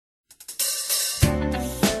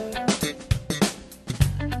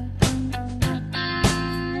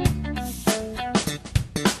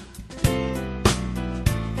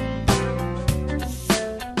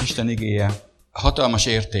Isten igéje hatalmas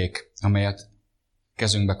érték, amelyet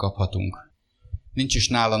kezünkbe kaphatunk. Nincs is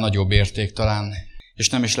nála nagyobb érték talán, és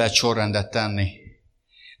nem is lehet sorrendet tenni.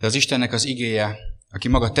 De az Istennek az igéje, aki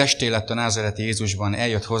maga testé lett a názáreti Jézusban,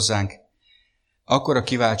 eljött hozzánk, akkora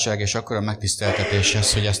kiváltság és akkora megtiszteltetés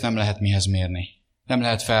ez, hogy ezt nem lehet mihez mérni. Nem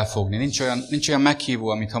lehet felfogni. Nincs olyan meghívó,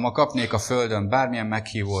 amit ha ma kapnék a földön, bármilyen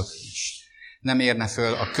meghívót, és nem érne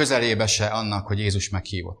föl a közelébe se annak, hogy Jézus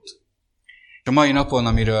meghívott. A mai napon,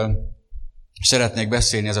 amiről szeretnék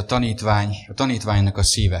beszélni, ez a tanítványnak a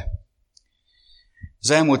szíve. Az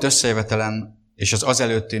elmúlt összejövetelen és az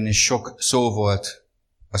azelőttén is sok szó volt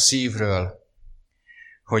a szívről,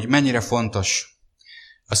 hogy mennyire fontos.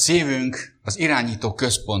 A szívünk az irányító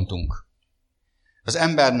központunk. Az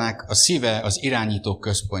embernek a szíve az irányító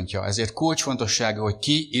központja, ezért kulcsfontossága, hogy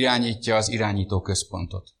ki irányítja az irányító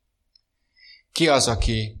központot. Ki az,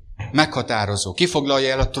 aki meghatározó, ki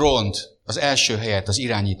foglalja el a trónt, az első helyet az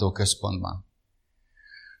irányító központban.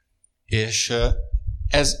 És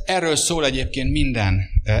erről szól egyébként minden.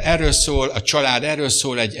 Erről szól a család, erről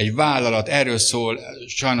szól egy vállalat, erről szól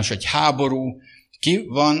sajnos egy háború. Ki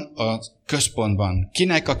van a központban?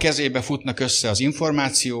 Kinek a kezébe futnak össze az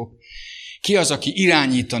információk? Ki az, aki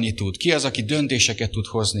irányítani tud? Ki az, aki döntéseket tud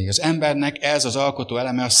hozni? Az embernek ez az alkotó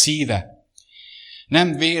eleme a szíve.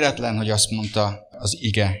 Nem véletlen, hogy azt mondta az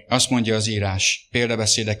ige, azt mondja az írás.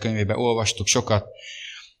 Példabeszédek könyvében olvastuk sokat.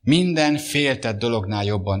 Minden féltett dolognál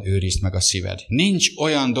jobban őrizd meg a szíved. Nincs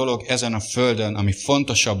olyan dolog ezen a földön, ami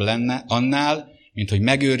fontosabb lenne annál, mint hogy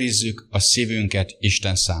megőrizzük a szívünket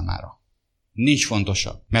Isten számára. Nincs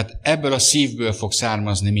fontosabb, mert ebből a szívből fog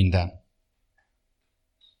származni minden.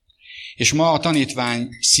 És ma a tanítvány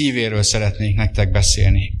szívéről szeretnék nektek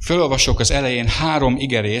beszélni. Fölolvasok az elején 3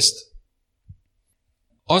 igerészt.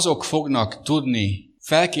 Azok fognak tudni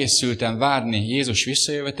felkészülten várni Jézus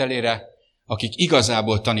visszajövetelére, akik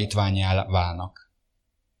igazából tanítvánnyá válnak.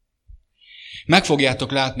 Meg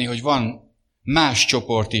fogjátok látni, hogy van más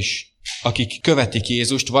csoport is, akik követik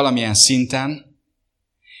Jézust valamilyen szinten.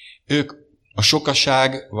 Ők a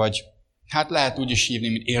sokaság, vagy hát lehet úgy is hívni,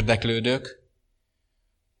 mint érdeklődők,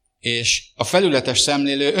 és a felületes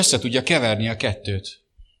szemlélő össze tudja keverni a kettőt.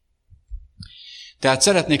 Tehát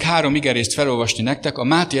szeretnék 3 igerészt felolvasni nektek. A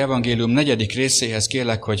Máté evangélium 4. részéhez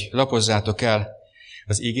kérlek, hogy lapozzátok el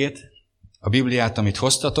az igét, a Bibliát, amit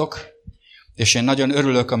hoztatok, és én nagyon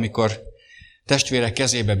örülök, amikor testvérek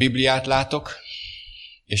kezébe Bibliát látok,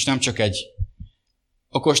 és nem csak egy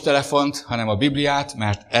okostelefont, hanem a Bibliát,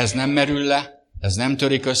 mert ez nem merül le, ez nem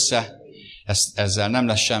törik össze, ezzel nem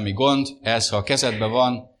lesz semmi gond, ez, ha a kezedben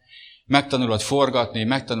van, megtanulod forgatni,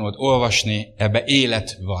 megtanulod olvasni, ebbe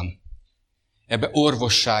élet van. Ebbe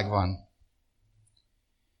orvosság van.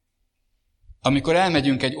 Amikor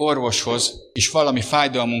elmegyünk egy orvoshoz, és valami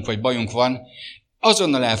fájdalmunk vagy bajunk van,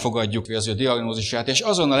 azonnal elfogadjuk az ő diagnózisát, és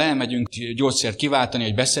azonnal elmegyünk gyógyszert kiváltani,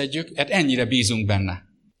 hogy beszedjük, hát ennyire bízunk benne.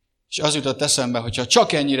 És az jutott eszembe, hogyha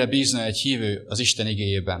csak ennyire bízna egy hívő az Isten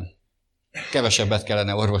igéjében, kevesebbet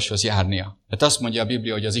kellene orvoshoz járnia. Hát azt mondja a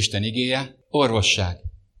Biblia, hogy az Isten igéje orvosság.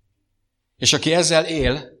 És aki ezzel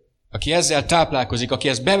él, aki ezzel táplálkozik, aki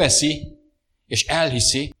ezt beveszi, és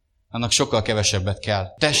elhiszi, annak sokkal kevesebbet kell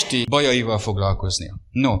testi bajaival foglalkoznia.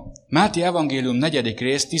 No, Máté evangélium 4.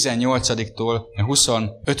 rész 18-tól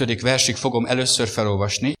 25. versig fogom először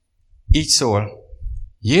felolvasni. Így szól: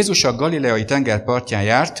 Jézus a galileai tenger partján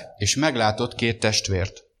járt, és meglátott 2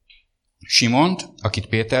 testvért. Simont, akit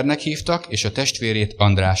Péternek hívtak, és a testvérét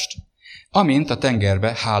Andrást, amint a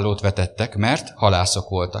tengerbe hálót vetettek, mert halászok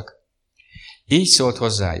voltak. Így szólt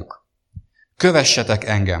hozzájuk: Kövessetek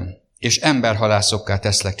engem, és emberhalászokká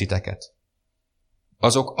teszlek titeket.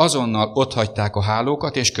 Azok azonnal otthagyták a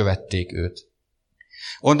hálókat, és követték őt.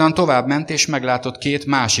 Onnan tovább ment, és meglátott 2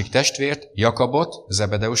 másik testvért, Jakabot,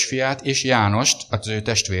 Zebedeus fiát, és Jánost, az ő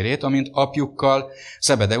testvérét, amint apjukkal,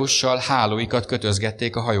 Zebedeussal hálóikat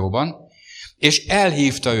kötözgették a hajóban, és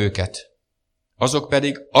elhívta őket. Azok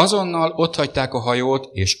pedig azonnal otthagyták a hajót,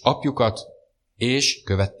 és apjukat, és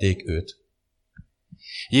követték őt.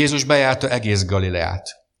 Jézus bejárta egész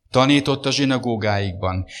Galileát. Tanított a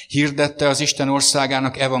zsinagógáikban, hirdette az Isten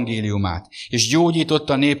országának evangéliumát, és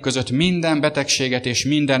gyógyította a nép között minden betegséget és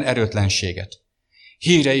minden erőtlenséget.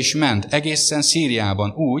 Híre is ment egészen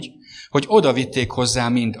Szíriában úgy, hogy odavitték hozzá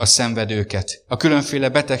mind a szenvedőket, a különféle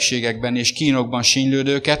betegségekben és kínokban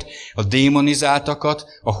sínylődőket, a démonizáltakat,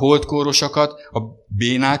 a holdkórosakat, a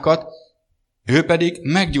bénákat, ő pedig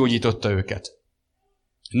meggyógyította őket.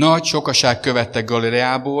 Nagy sokaság követtek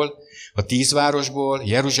Galileából, a 10 városból,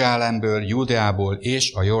 Jeruzsálemből, Júdeából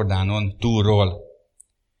és a Jordánon túlról.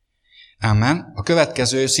 Amen. A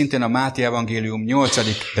következő szintén a Máté evangélium 8.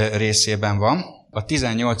 részében van. a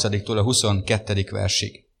 18-tól a 22.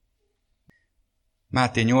 versig.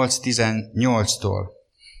 Máté 8:18-tól.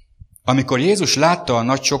 Amikor Jézus látta a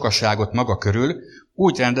nagy sokaságot maga körül,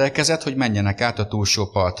 úgy rendelkezett, hogy menjenek át a túlsó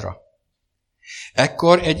partra.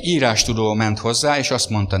 Ekkor egy írástudó ment hozzá, és azt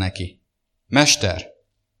mondta neki: Mester,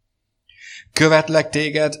 követlek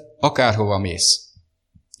téged, akárhova mész.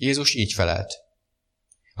 Jézus így felelt: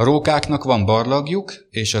 A rókáknak van barlagjuk,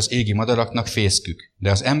 és az égi madaraknak fészkük,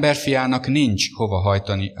 de az emberfiának nincs hova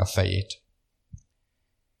hajtani a fejét.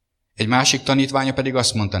 Egy másik tanítványa pedig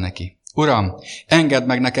azt mondta neki: Uram, engedd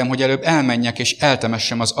meg nekem, hogy előbb elmenjek és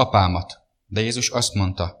eltemessem az apámat. De Jézus azt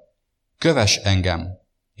mondta: Kövess engem,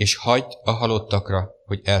 és hagyd a halottakra,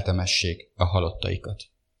 hogy eltemessék a halottaikat.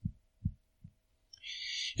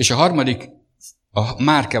 És a harmadik, a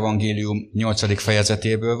Márk evangélium 8.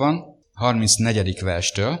 fejezetéből van, 34.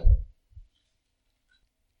 verstől.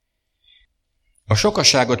 A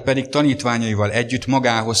sokaságot pedig tanítványaival együtt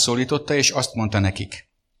magához szólította, és azt mondta nekik: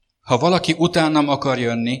 Ha valaki utánam akar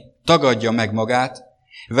jönni, tagadja meg magát,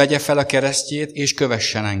 vegye fel a keresztjét, és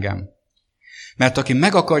kövessen engem. Mert aki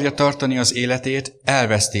meg akarja tartani az életét,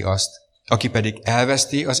 elveszti azt. Aki pedig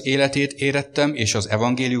elveszti az életét érettem, és az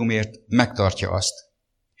evangéliumért, megtartja azt.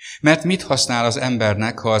 Mert mit használ az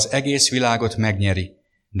embernek, ha az egész világot megnyeri,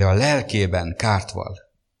 de a lelkében kárt val?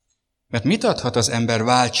 Mert mit adhat az ember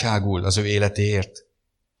váltságul az ő életéért?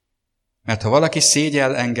 Mert ha valaki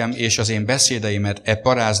szégyell engem és az én beszédeimet e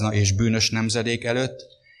parázna és bűnös nemzedék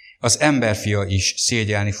előtt, az emberfia is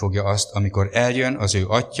szégyelni fogja azt, amikor eljön az ő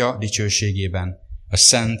Atya dicsőségében, a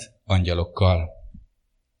szent angyalokkal.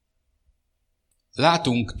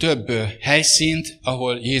 Látunk több helyszínt,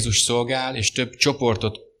 ahol Jézus szolgál, és több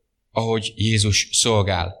csoportot, ahogy Jézus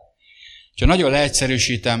szolgál. Ha nagyon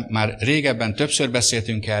leegyszerűsítem, már régebben többször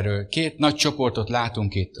beszéltünk erről, 2 nagy csoportot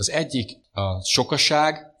látunk itt. Az egyik a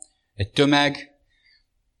sokaság, egy tömeg,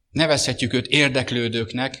 nevezhetjük őt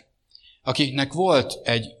érdeklődőknek, akiknek volt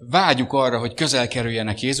egy vágyuk arra, hogy közel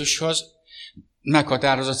kerüljenek Jézushoz,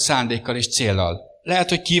 meghatározott szándékkal és céllal. Lehet,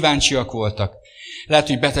 hogy kíváncsiak voltak, lehet,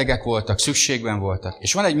 hogy betegek voltak, szükségben voltak.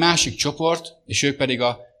 És van egy másik csoport, és ők pedig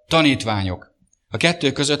a tanítványok. A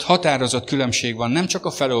kettő között határozott különbség van nem csak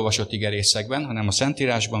a felolvasott igerészekben, hanem a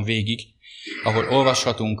Szentírásban végig, ahol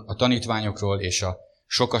olvashatunk a tanítványokról és a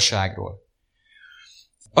sokaságról.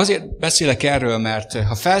 Azért beszélek erről, mert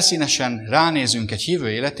ha felszínesen ránézünk egy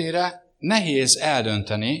hívő életére, nehéz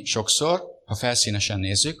eldönteni sokszor, ha felszínesen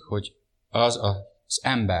nézzük, hogy az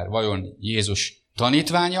ember vajon Jézus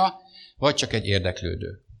tanítványa, vagy csak egy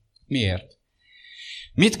érdeklődő. Miért?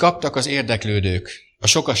 Mit kaptak az érdeklődők, a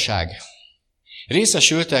sokaság?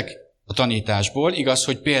 Részesültek a tanításból, igaz,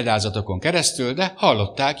 hogy példázatokon keresztül, de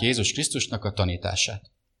hallották Jézus Krisztusnak a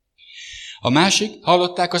tanítását. A másik,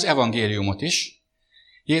 hallották az evangéliumot is.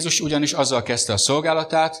 Jézus ugyanis azzal kezdte a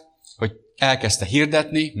szolgálatát, hogy elkezdte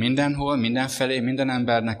hirdetni mindenhol, mindenfelé, minden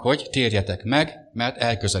embernek, hogy térjetek meg, mert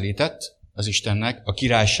elközelített az Istennek a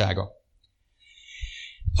királysága.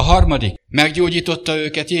 A harmadik, meggyógyította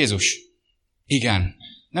őket Jézus? Igen.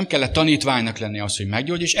 Nem kellett tanítványnak lenni az, hogy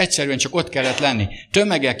meggyógyíts, egyszerűen csak ott kellett lenni.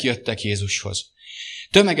 Tömegek jöttek Jézushoz.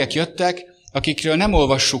 Tömegek jöttek, akikről nem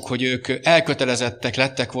olvassuk, hogy ők elkötelezettek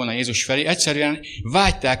lettek volna Jézus felé, egyszerűen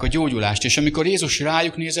vágyták a gyógyulást, és amikor Jézus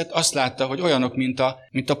rájuk nézett, azt látta, hogy olyanok,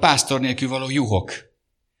 mint a pásztor nélkül való juhok.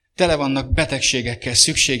 Tele vannak betegségekkel,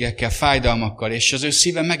 szükségekkel, fájdalmakkal, és az ő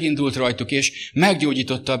szíve megindult rajtuk, és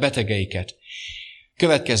meggyógyította a betegeiket.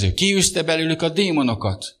 Következő, kiűzte belőlük a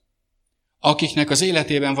démonokat, akiknek az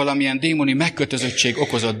életében valamilyen démoni megkötözöttség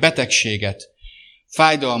okozott betegséget,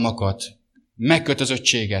 fájdalmakat,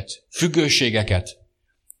 megkötözöttséget, függőségeket.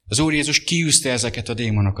 Az Úr Jézus kiűzte ezeket a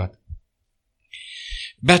démonokat.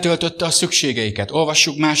 Betöltötte a szükségeiket.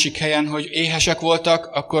 Olvassuk másik helyen, hogy éhesek voltak,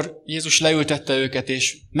 akkor Jézus leültette őket,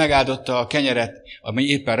 és megáldotta a kenyeret, ami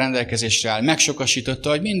éppen rendelkezésre áll. Megsokasította,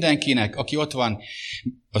 hogy mindenkinek, aki ott van,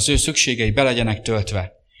 az ő szükségei be legyenek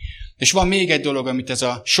töltve. És van még egy dolog, amit ez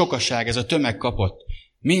a sokaság, ez a tömeg kapott.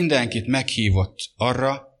 Mindenkit meghívott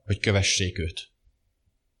arra, hogy kövessék őt.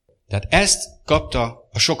 Tehát ezt kapta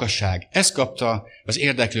a sokaság, ezt kapta az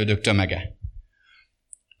érdeklődők tömege.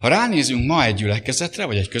 Ha ránézünk ma egy gyülekezetre,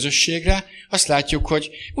 vagy egy közösségre, azt látjuk,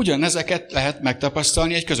 hogy ugyanezeket lehet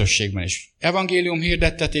megtapasztalni egy közösségben is. Evangélium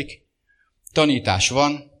hirdettetik, tanítás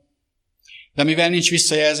van, de mivel nincs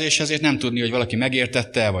visszajelzés, ezért nem tudni, hogy valaki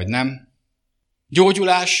megértette vagy nem.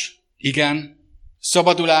 Gyógyulás, igen.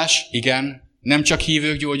 Szabadulás, igen. Nem csak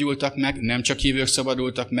hívők gyógyultak meg, nem csak hívők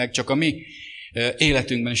szabadultak meg, csak a mi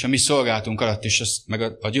életünkben és a mi szolgálatunk alatt is, meg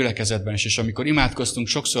a gyülekezetben is, és amikor imádkoztunk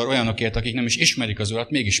sokszor olyanokért, akik nem is ismerik az Urat,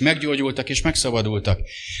 mégis meggyógyultak és megszabadultak.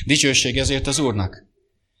 Dicsőség ezért az Úrnak.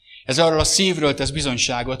 Ez arról a szívről tesz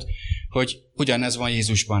bizonyságot, hogy ugyanez van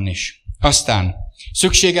Jézusban is. Aztán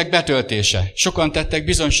szükségek betöltése. Sokan tettek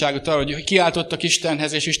bizonyságot arra, hogy kiáltottak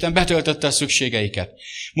Istenhez, és Isten betöltötte a szükségeiket.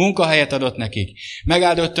 Munkahelyet adott nekik,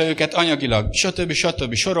 megáldotta őket anyagilag,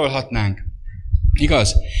 stb. Sorolhatnánk.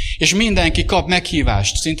 Igaz? És mindenki kap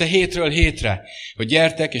meghívást, szinte hétről hétre, hogy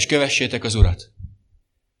gyertek és kövessétek az Urat.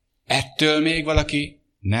 Ettől még valaki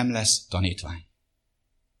nem lesz tanítvány.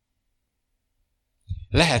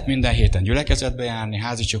 Lehet minden héten gyülekezetbe járni,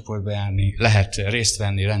 házi csoportba járni, lehet részt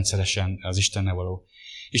venni rendszeresen az Istennel való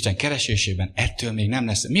Isten keresésében, ettől még nem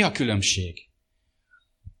lesz. Mi a különbség?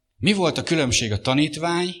 Mi volt a különbség a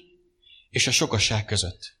tanítvány és a sokaság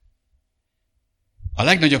között? A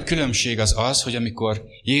legnagyobb különbség az, hogy amikor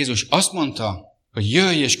Jézus azt mondta, hogy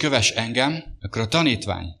jöjj és kövess engem, akkor a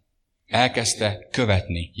tanítvány elkezdte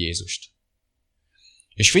követni Jézust.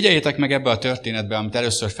 És figyeljétek meg ebbe a történetbe, amit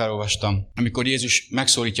először felolvastam, amikor Jézus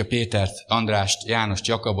megszólítja Pétert, Andrást, Jánost,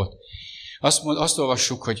 Jakabot. Azt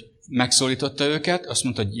olvassuk, hogy megszólította őket, azt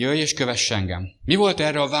mondta, hogy jöjj és kövess engem. Mi volt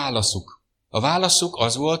erre a válaszuk? A válaszuk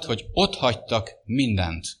az volt, hogy ott hagytak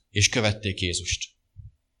mindent, és követték Jézust.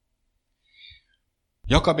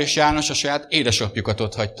 Jakab és János a saját édesapjukat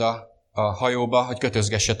ott hagyta a hajóba, hogy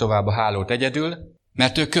kötözgesse tovább a hálót egyedül,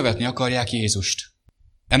 mert ők követni akarják Jézust.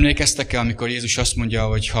 Emlékeztek-e, amikor Jézus azt mondja,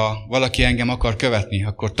 hogy ha valaki engem akar követni,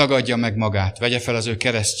 akkor tagadja meg magát, vegye fel az ő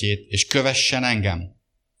keresztjét, és kövessen engem?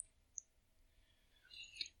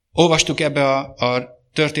 Olvastuk ebbe a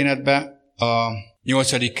történetbe a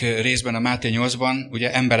 8. részben, a Máté 8-ban,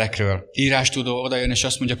 ugye emberekről. Írástudó odajön, és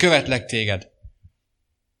azt mondja, követlek téged.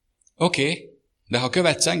 Oké, de ha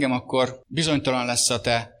követsz engem, akkor bizonytalan lesz a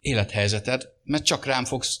te élethelyzeted, mert csak rám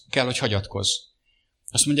kell, hogy hagyatkozz.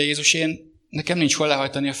 Azt mondja Jézus, nekem nincs hol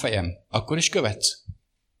lehajtani a fejem. Akkor is követsz.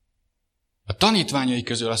 A tanítványai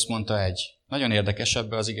közül azt mondta egy, nagyon érdekes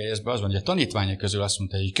ebbe az igejezbe, az van, hogy a tanítványai közül azt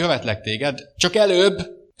mondta, hogy követlek téged, csak előbb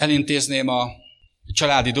elintézném a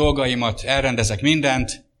családi dolgaimat, elrendezek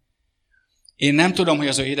mindent. Én nem tudom, hogy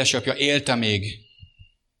az ő édesapja élte még,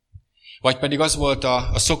 vagy pedig az volt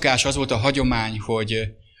a szokás, az volt a hagyomány,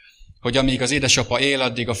 hogy amíg az édesapa él,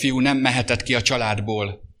 addig a fiú nem mehetett ki a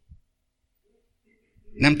családból.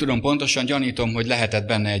 Nem tudom pontosan, gyanítom, hogy lehetett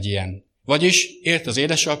benne egy ilyen. Vagyis élt az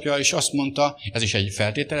édesapja, és azt mondta, ez is egy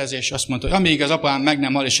feltételezés, azt mondta, hogy amíg az apám meg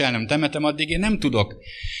nem hal és el nem temetem, addig én nem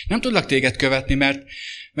tudlak téged követni,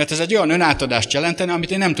 mert ez egy olyan önátadást jelentene,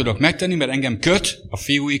 amit én nem tudok megtenni, mert engem köt a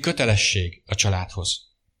fiúi kötelesség a családhoz.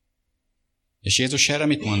 És Jézus erre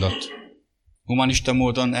mit mondott? Humanista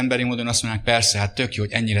módon, emberi módon azt mondják, persze, hát tök jó,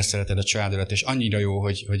 hogy ennyire szereted a családodat, és annyira jó,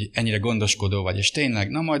 hogy ennyire gondoskodó vagy, és tényleg,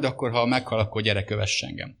 na majd akkor, ha meghal, akkor gyere, kövess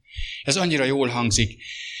engem. Ez annyira jól hangzik,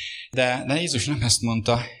 de Jézus nem ezt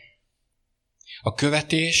mondta. A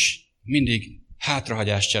követés mindig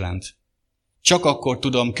hátrahagyást jelent. Csak akkor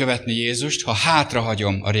tudom követni Jézust, ha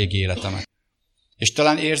hátrahagyom a régi életemet. És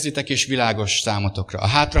talán érzitek és világos számotokra. A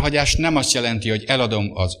hátrahagyás nem azt jelenti, hogy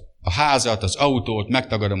eladom a házat, az autót,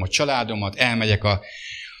 megtagadom a családomat, elmegyek a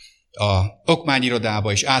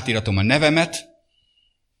okmányirodába és átíratom a nevemet,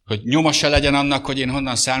 hogy nyoma se legyen annak, hogy én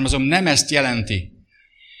honnan származom. Nem ezt jelenti,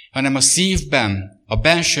 hanem a szívben, a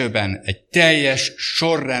bensőben egy teljes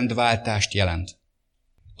sorrendváltást jelent.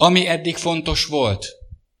 Ami eddig fontos volt,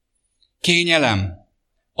 kényelem,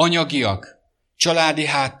 anyagiak, családi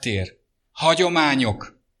háttér,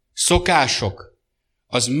 hagyományok, szokások,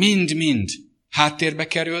 az mind-mind háttérbe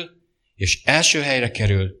kerül, és első helyre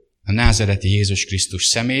kerül a názareti Jézus Krisztus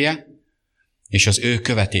személye és az ő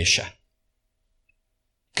követése.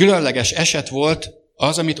 Különleges eset volt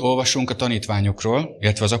az, amit olvasunk a tanítványokról,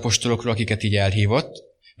 illetve az apostolokról, akiket így elhívott,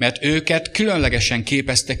 mert őket különlegesen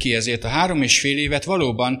képezte ki, ezért a 3,5 évet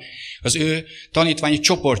valóban az ő tanítványi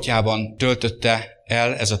csoportjában töltötte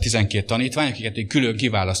el ez a 12 tanítvány, akiket külön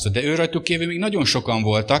kiválasztott. De ő rajtuk kívül még nagyon sokan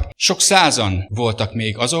voltak, sok százan voltak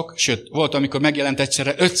még azok, sőt, volt, amikor megjelent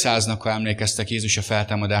egyszerre 500-nak, ha emlékeztek Jézus a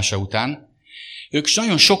feltámadása után. Ők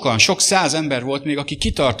nagyon sokan, sok száz ember volt még, aki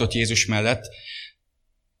kitartott Jézus mellett,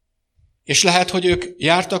 és lehet, hogy ők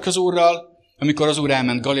jártak az Úrral, amikor az Úr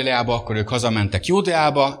elment Galileába, akkor ők hazamentek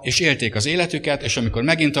Júdeába, és élték az életüket, és amikor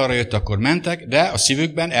megint arra jött, akkor mentek, de a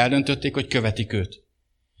szívükben eldöntötték, hogy követik őt.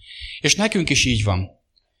 És nekünk is így van.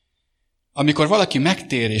 Amikor valaki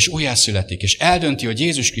megtér és újjászületik, és eldönti, hogy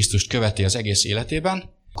Jézus Krisztust követi az egész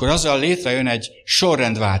életében, akkor azzal létrejön egy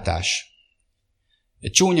sorrendváltás.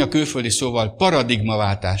 Egy csúnya külföldi szóval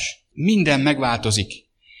paradigmaváltás. Minden megváltozik.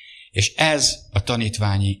 És ez a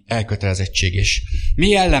tanítványi elkötelezettség is. Mi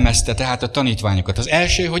jellemezte tehát a tanítványokat? Az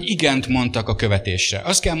első, hogy igent mondtak a követésre.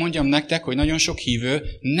 Azt kell mondjam nektek, hogy nagyon sok hívő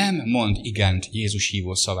nem mond igent Jézus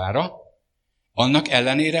hívó szavára, Annak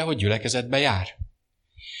ellenére, hogy gyülekezetbe jár.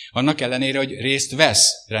 Annak ellenére, hogy részt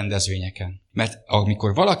vesz rendezvényeken. Mert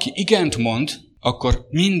amikor valaki igent mond, akkor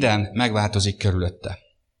minden megváltozik körülötte.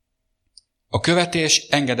 A követés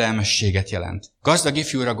engedelmességet jelent. Gazdag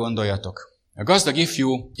ifjúra gondoljatok. A gazdag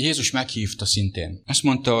ifjú Jézus meghívta szintén. Azt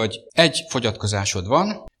mondta, hogy egy fogyatkozásod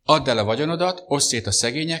van, add el a vagyonodat, oszd szét a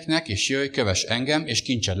szegényeknek, és jöjj, kövess engem, és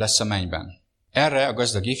kincsed lesz a mennyben. Erre a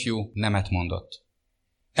gazdag ifjú nemet mondott.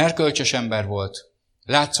 Erkölcsös ember volt,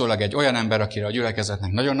 látszólag egy olyan ember, akire a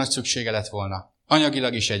gyülekezetnek nagyon nagy szüksége lett volna.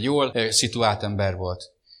 Anyagilag is egy jól szituált ember volt.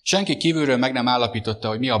 Senki kívülről meg nem állapította,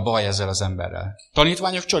 hogy mi a baj ezzel az emberrel.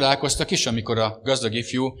 Tanítványok csodálkoztak is, amikor a gazdag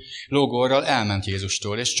ifjú lógórral elment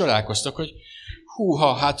Jézustól, és csodálkoztak, hogy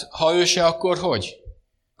húha, hát ha ő se, akkor hogy?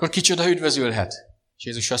 Akkor kicsoda üdvözülhet? És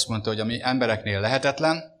Jézus azt mondta, hogy ami embereknél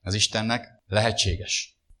lehetetlen, az Istennek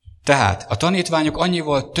lehetséges. Tehát a tanítványok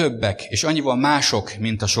annyival többek és annyival mások,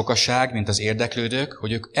 mint a sokaság, mint az érdeklődők,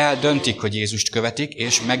 hogy ők eldöntik, hogy Jézust követik,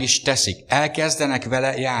 és meg is teszik. Elkezdenek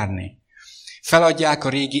vele járni. Feladják a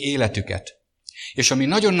régi életüket. És ami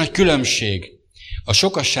nagyon nagy különbség a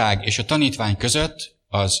sokaság és a tanítvány között,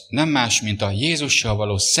 az nem más, mint a Jézussal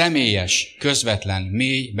való személyes, közvetlen,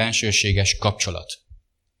 mély, bensőséges kapcsolat.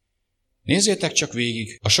 Nézzétek csak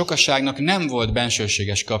végig, a sokaságnak nem volt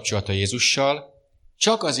bensőséges kapcsolata Jézussal,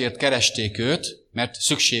 csak azért keresték őt, mert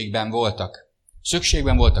szükségben voltak.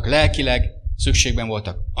 Szükségben voltak lelkileg, szükségben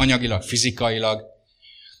voltak anyagilag, fizikailag,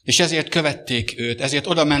 és ezért követték őt, ezért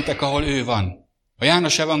oda mentek, ahol ő van. A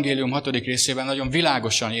János evangélium 6. részében nagyon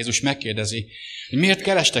világosan Jézus megkérdezi, hogy miért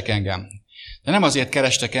kerestek engem? De nem azért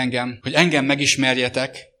kerestek engem, hogy engem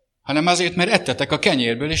megismerjetek, hanem azért, mert ettetek a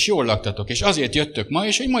kenyérből, és jól laktatok, és azért jöttök ma,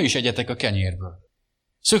 és hogy ma is egyetek a kenyérből.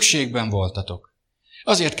 Szükségben voltatok.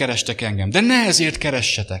 Azért kerestek engem, de ne ezért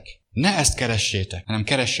keressetek. Ne ezt keressétek, hanem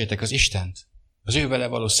keressétek az Istent, az ő vele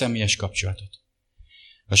való személyes kapcsolatot.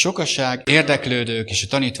 A sokaság, érdeklődők és a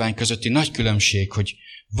tanítvány közötti nagy különbség, hogy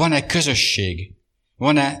van-e közösség,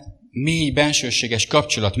 van-e mély bensőséges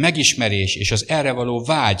kapcsolat, megismerés és az erre való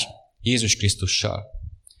vágy Jézus Krisztussal.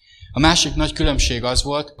 A másik nagy különbség az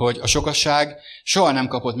volt, hogy a sokaság soha nem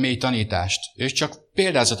kapott mély tanítást. Ők csak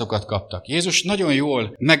példázatokat kaptak. Jézus nagyon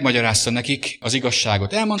jól megmagyarázta nekik az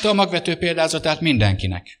igazságot. Elmondta a magvető példázatát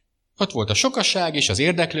mindenkinek. Ott volt a sokaság és az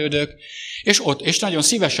érdeklődők, és nagyon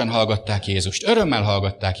szívesen hallgatták Jézust. Örömmel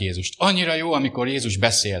hallgatták Jézust. Annyira jó, amikor Jézus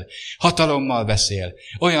beszél. Hatalommal beszél.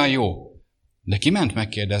 Olyan jó. De ki ment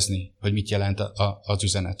megkérdezni, hogy mit jelent az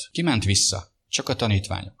üzenet? Ki ment vissza? Csak a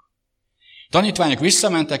tanítványok. Tanítványok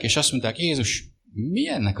visszamentek, és azt mondták, Jézus, mi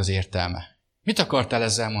ennek az értelme? Mit akartál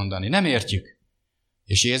ezzel mondani? Nem értjük.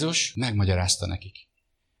 És Jézus megmagyarázta nekik.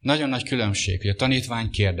 Nagyon nagy különbség, hogy a tanítvány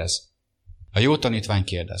kérdez. A jó tanítvány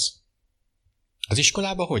kérdez. Az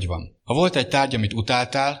iskolában hogy van? Ha volt egy tárgy, amit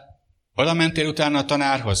utáltál, oda mentél utána a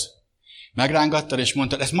tanárhoz. Megrángattad, és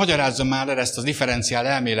mondtad, ezt magyarázza már el, ezt a differenciál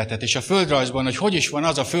elméletet, és a földrajzban, hogy is van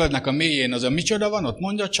az a földnek a mélyén, az a micsoda van ott,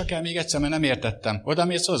 mondjad csak el még egyszer, mert nem értettem. Oda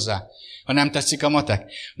mész hozzá, ha nem tetszik a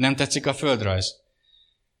matek, nem tetszik a földrajz.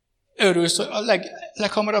 Örülsz, hogy a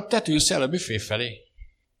leghamarabb te tűnsz el a büfé felé.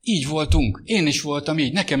 Így voltunk, én is voltam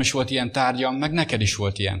így, nekem is volt ilyen tárgyam, meg neked is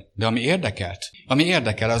volt ilyen. De ami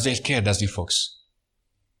érdekel, azért kérdezni fogsz.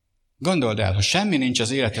 Gondold el, ha semmi nincs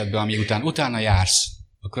az életedben, ami utána jársz,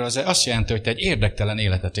 akkor az azt jelenti, hogy te egy érdektelen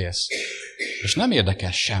életet élsz. És nem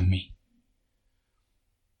érdekel semmi.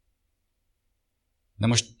 De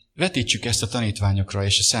most vetítsük ezt a tanítványokra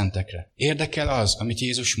és a szentekre. Érdekel az, amit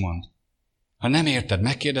Jézus mond. Ha nem érted,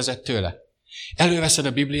 megkérdezed tőle. Előveszed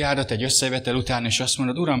a Bibliádat egy összejövetel után, és azt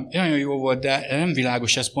mondod, Uram, nagyon jó volt, de nem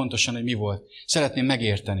világos ez pontosan, hogy mi volt. Szeretném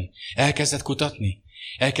megérteni. Elkezded kutatni?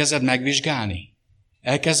 Elkezded megvizsgálni?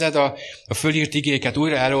 Elkezded a fölírt igéket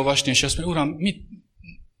újra elolvasni, és azt mondod, Uram,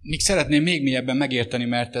 még szeretném még mélyebben megérteni,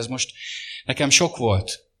 mert ez most nekem sok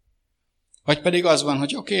volt. Vagy pedig az van,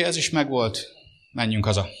 hogy oké, ez is megvolt, menjünk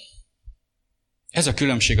haza. Ez a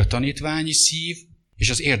különbség a tanítványi szív és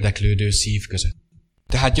az érdeklődő szív között.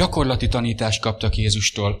 Tehát gyakorlati tanítást kaptak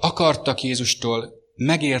Jézustól, akartak Jézustól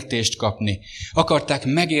megértést kapni, akarták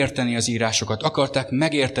megérteni az írásokat, akarták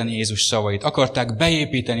megérteni Jézus szavait, akarták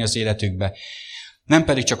beépíteni az életükbe. Nem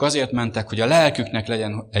pedig csak azért mentek, hogy a lelküknek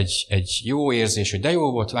legyen egy jó érzés, hogy de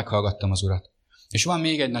jó volt, meghallgattam az Urat. És van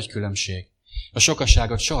még egy nagy különbség. A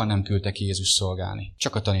sokaságot soha nem küldte ki Jézus szolgálni,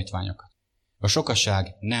 csak a tanítványokat. A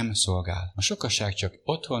sokaság nem szolgál. A sokaság csak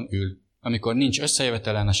otthon ül, amikor nincs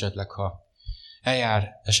összejövetelen esetleg, ha eljár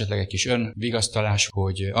esetleg egy kis önvigasztalás,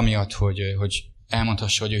 hogy amiatt, hogy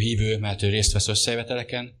elmondhassa, hogy ő hívő, mert ő részt vesz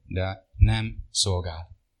összejöveteleken, de nem szolgál.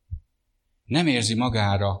 Nem érzi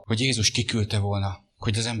magára, hogy Jézus kiküldte volna,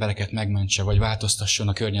 hogy az embereket megmentse, vagy változtasson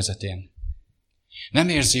a környezetén. Nem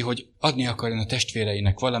érzi, hogy adni akarjon a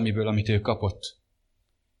testvéreinek valamiből, amit ő kapott.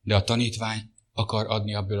 De a tanítvány akar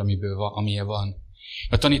adni abból, amilyen van.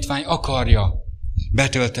 A tanítvány akarja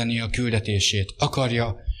betölteni a küldetését.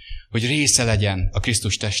 Akarja, hogy része legyen a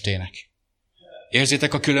Krisztus testének.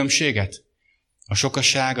 Érzitek a különbséget? A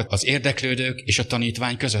sokaság, az érdeklődők és a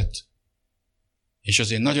tanítvány között. És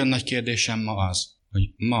azért nagyon nagy kérdésem ma az, hogy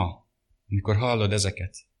ma, amikor hallod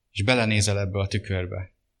ezeket, és belenézel ebbe a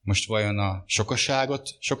tükörbe, most vajon a sokaságot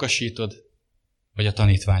sokasítod, vagy a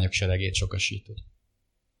tanítványok seregét sokasítod?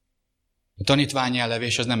 A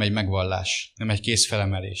tanítványellevés az nem egy megvallás, nem egy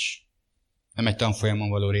kézfelemelés, nem egy tanfolyamon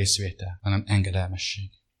való részvétel, hanem engedelmesség.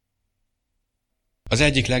 Az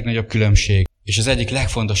egyik legnagyobb különbség, és az egyik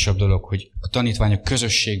legfontosabb dolog, hogy a tanítványok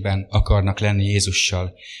közösségben akarnak lenni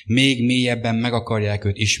Jézussal. Még mélyebben meg akarják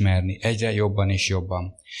őt ismerni, egyre jobban és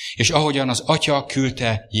jobban. És ahogyan az Atya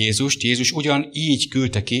küldte Jézust, Jézus ugyanígy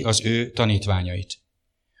küldte ki az ő tanítványait.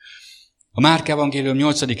 A Márk evangélium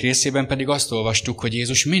 8. részében pedig azt olvastuk, hogy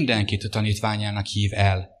Jézus mindenkit a tanítványának hív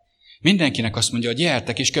el. Mindenkinek azt mondja, hogy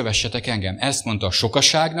gyertek és kövessetek engem. Ezt mondta a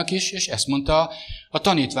sokaságnak is, és ezt mondta a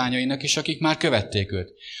tanítványainak is, akik már követték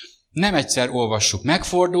őt. Nem egyszer olvassuk,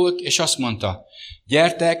 megfordult, és azt mondta,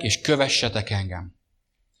 gyertek és kövessetek engem.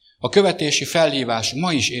 A követési felhívás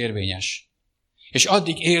ma is érvényes. És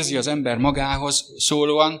addig érzi az ember magához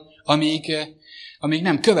szólóan, amíg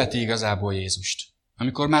nem követi igazából Jézust.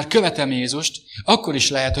 Amikor már követem Jézust, akkor is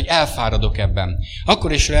lehet, hogy elfáradok ebben.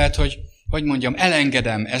 Akkor is lehet, hogy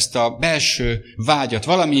elengedem ezt a belső vágyat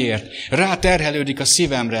valamiért. Ráterhelődik a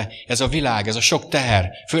szívemre ez a világ, ez a sok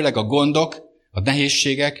teher, főleg a gondok, a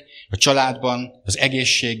nehézségek, a családban, az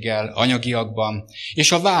egészséggel, anyagiakban,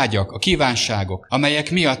 és a vágyak, a kívánságok,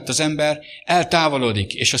 amelyek miatt az ember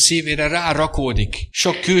eltávolodik, és a szívére rárakódik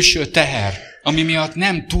sok külső teher, ami miatt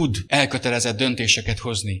nem tud elkötelezett döntéseket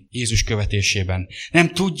hozni Jézus követésében.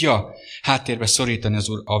 Nem tudja háttérbe szorítani az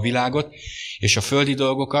Úr a világot és a földi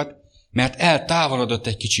dolgokat, mert eltávolodott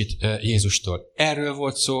egy kicsit Jézustól. Erről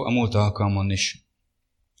volt szó a múlt alkalmon is.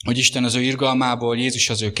 Hogy Isten az ő irgalmából, Jézus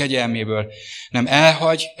az ő kegyelméből nem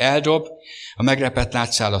elhagy, eldob, a megrepett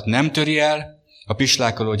látszálat nem töri el, a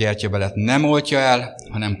pislákoló gyertyabelet nem oltja el,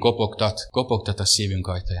 hanem kopogtat a szívünk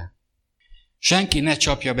ajtaján. Senki ne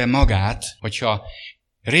csapja be magát, hogyha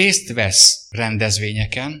részt vesz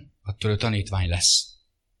rendezvényeken, attól ő tanítvány lesz.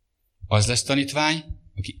 Az lesz tanítvány,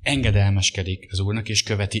 aki engedelmeskedik az Úrnak és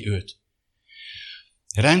követi őt.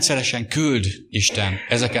 Rendszeresen küld Isten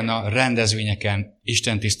ezeken a rendezvényeken,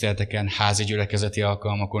 istentiszteleteken, házi gyülekezeti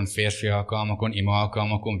alkalmakon, férfi alkalmakon, ima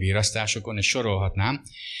alkalmakon, virasztásokon, és sorolhatnám.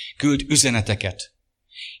 Küld üzeneteket.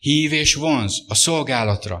 Hív és vonz a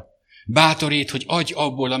szolgálatra. Bátorít, hogy adj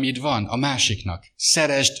abból, amit van a másiknak.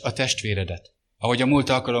 Szeresd a testvéredet. Ahogy a múlt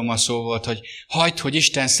alkalommal szó volt, hogy hagyd, hogy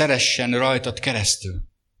Isten szeressen rajtad keresztül.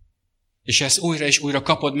 És ezt újra és újra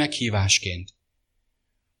kapod meghívásként.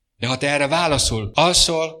 De ha te erre válaszol,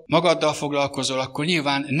 alszol, magaddal foglalkozol, akkor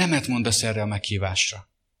nyilván nemet mondasz erre a meghívásra.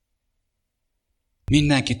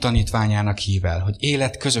 Mindenki tanítványának hív el, hogy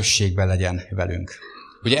élet közösségben legyen velünk.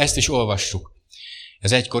 Ugye ezt is olvassuk.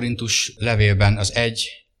 Az 1 Korintus levélben az 1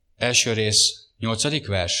 első rész 8.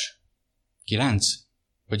 vers, 9.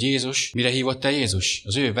 Hogy Jézus, mire hívott el Jézus?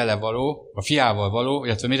 Az ő vele való, a fiával való,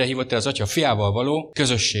 illetve mire hívott el az Atya a fiával való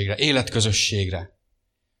közösségre, életközösségre.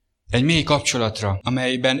 Egy mély kapcsolatra,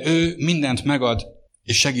 amelyben ő mindent megad,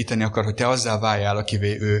 és segíteni akar, hogy te azzá váljál,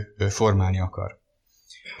 akivé ő formálni akar.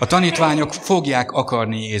 A tanítványok fogják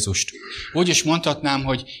akarni Jézust. Úgy is mondhatnám,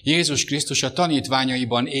 hogy Jézus Krisztus a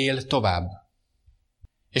tanítványaiban él tovább.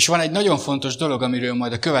 És van egy nagyon fontos dolog, amiről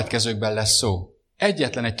majd a következőkben lesz szó.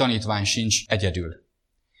 Egyetlen egy tanítvány sincs egyedül.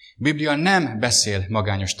 A Biblia nem beszél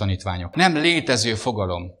magányos tanítványok. Nem létező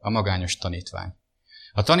fogalom a magányos tanítvány.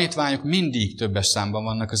 A tanítványok mindig többes számban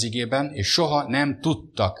vannak az igében, és soha nem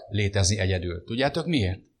tudtak létezni egyedül. Tudjátok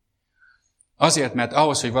miért? Azért, mert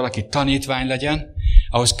ahhoz, hogy valaki tanítvány legyen,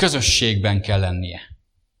 ahhoz közösségben kell lennie.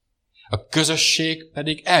 A közösség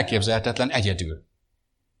pedig elképzelhetetlen egyedül.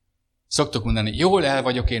 Szoktuk mondani, jól el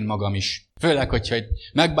vagyok én magam is. Főleg, hogyha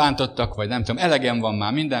megbántottak, vagy nem tudom, elegem van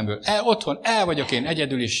már mindenből. Otthon el vagyok én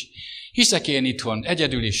egyedül is. Hiszek én itthon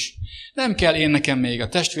egyedül is. Nem kell én nekem még a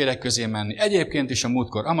testvérek közé menni. Egyébként is a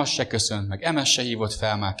múltkor Amas se köszönt, meg Emes se hívott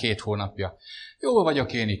fel már 2 hónapja. Jól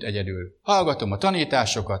vagyok én itt egyedül. Hallgatom a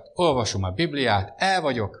tanításokat, olvasom a Bibliát, el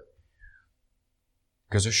vagyok.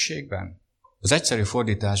 Közösségben? Az egyszerű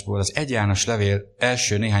fordításból az 1 János levél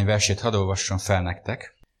első néhány versét hadd olvasson fel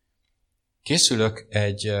nektek. Készülök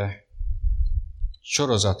egy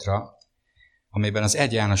sorozatra, amiben az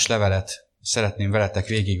 1 János levelet szeretném veletek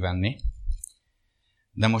végigvenni.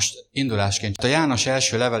 De most indulásként a János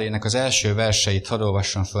első levelének az első verseit hadd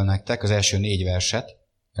olvassam föl nektek, az első 4 verset,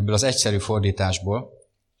 ebből az egyszerű fordításból.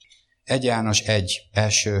 1 János 1,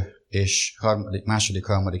 első és második,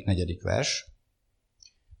 harmadik, negyedik vers.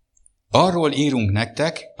 Arról írunk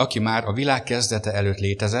nektek, aki már a világ kezdete előtt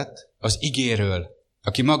létezett, az igéről,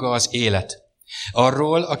 aki maga az élet.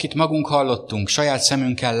 Arról, akit magunk hallottunk, saját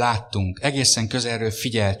szemünkkel láttunk, egészen közelről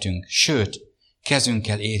figyeltünk, sőt,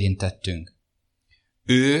 kezünkkel érintettünk.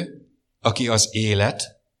 Ő, aki az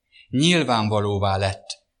élet, nyilvánvalóvá lett.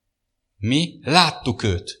 Mi láttuk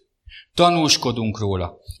őt, tanúskodunk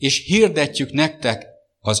róla, és hirdetjük nektek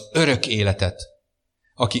az örök életet,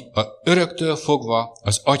 aki a öröktől fogva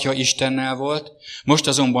az Atya Istennel volt, most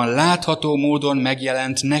azonban látható módon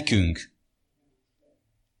megjelent nekünk.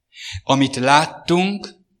 Amit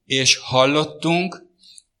láttunk és hallottunk,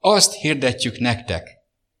 azt hirdetjük nektek,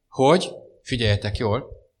 hogy, figyeljetek jól,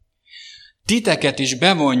 titeket is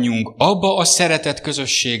bevonjunk abba a szeretet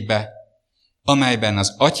közösségbe, amelyben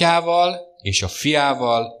az Atyával és a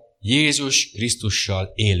Fiával, Jézus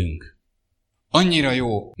Krisztussal élünk. Annyira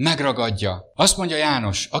jó, megragadja. Azt mondja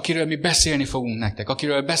János, akiről mi beszélni fogunk nektek,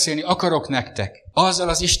 akiről beszélni akarok nektek, azzal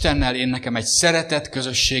az Istennel én nekem egy szeretet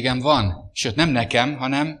közösségem van. Sőt, nem nekem,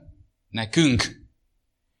 hanem nekünk.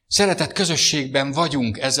 Szeretet közösségben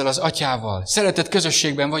vagyunk ezzel az Atyával. Szeretet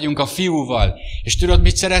közösségben vagyunk a Fiúval. És tudod,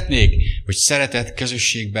 mit szeretnék? Hogy szeretet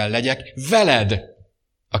közösségben legyek veled,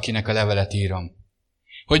 akinek a levelet írom.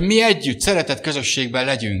 Hogy mi együtt szeretet közösségben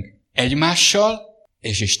legyünk egymással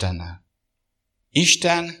és Istennel.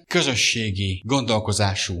 Isten közösségi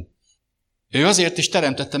gondolkozású. Ő azért is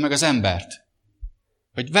teremtette meg az embert,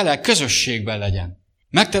 hogy vele közösségben legyen.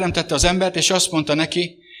 Megteremtette az embert, és azt mondta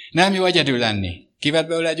neki, nem jó egyedül lenni. Kivett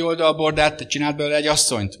belőle egy oldalbordát, csinált belőle egy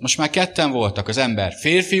asszonyt. Most már 2 voltak az ember.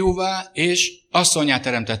 Férfiúvá és asszonyát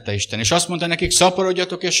teremtette Isten. És azt mondta nekik,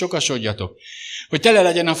 szaporodjatok és sokasodjatok. Hogy tele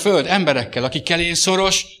legyen a föld emberekkel, akikkel én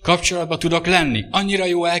szoros kapcsolatban tudok lenni. Annyira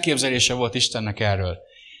jó elképzelése volt Istennek erről.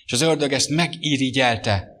 És az ördög ezt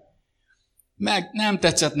megirigyelte. Meg nem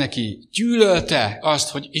tetszett neki. Gyűlölte azt,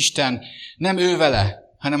 hogy Isten nem ő vele,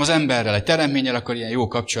 hanem az emberrel, egy teremtménnyel akar ilyen jó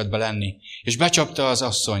kapcsolatban lenni. És becsapta az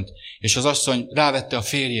asszonyt, és az asszony rávette a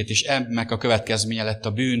férjét, és ennek a következménye lett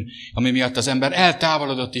a bűn, ami miatt az ember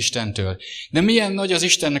eltávolodott Istentől. De milyen nagy az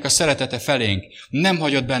Istennek a szeretete felénk, nem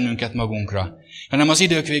hagyott bennünket magunkra, hanem az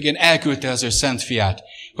idők végén elküldte az ő szent fiát,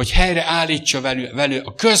 hogy helyre állítsa velő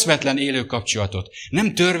a közvetlen élő kapcsolatot.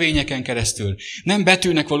 Nem törvényeken keresztül, nem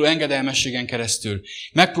betűnek való engedelmességen keresztül.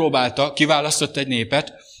 Megpróbálta, kiválasztott egy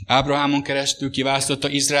népet, Ábrahámon keresztül kiválasztotta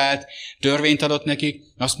Izraelt, törvényt adott nekik,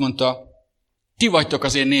 azt mondta, ti vagytok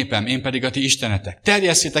az én népem, én pedig a ti istenetek.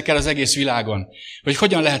 Terjesszétek el az egész világon, hogy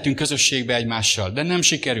hogyan lehetünk közösségbe egymással. De nem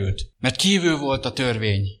sikerült, mert kívül volt a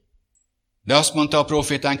törvény. De azt mondta a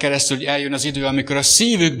prófétán keresztül, hogy eljön az idő, amikor a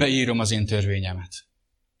szívükbe írom az én törvényemet.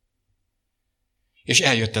 És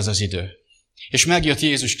eljött ez az idő. És megjött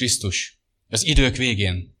Jézus Krisztus az idők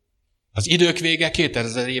végén. Az idők vége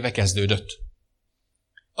 2000 éve kezdődött.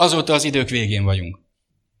 Azóta az idők végén vagyunk.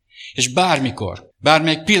 És bármikor,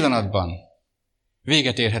 bármelyik pillanatban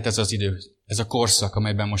véget érhet ez az idő, ez a korszak,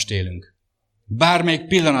 amelyben most élünk. Bármelyik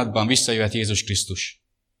pillanatban visszajöhet Jézus Krisztus.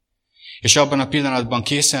 És abban a pillanatban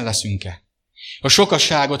készen leszünk-e? A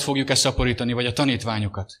sokaságot fogjuk-e szaporítani, vagy a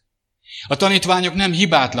tanítványokat? A tanítványok nem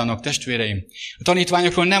hibátlanok, testvéreim. A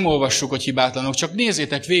tanítványokról nem olvassuk, hogy hibátlanok, csak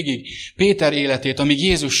nézzétek végig Péter életét, amíg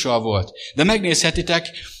Jézussal volt. De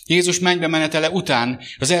megnézhetitek Jézus mennybe menetele után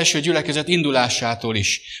az első gyülekezet indulásától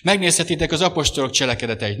is. Megnézhetitek az apostolok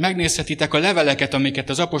cselekedeteit, megnézhetitek a leveleket, amiket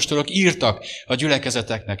az apostolok írtak a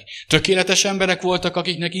gyülekezeteknek. Tökéletes emberek voltak,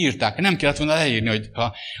 akiknek írták. Nem kellett volna leírni, hogy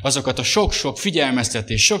azokat a sok-sok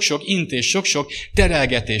figyelmeztetést, sok-sok intés, sok-sok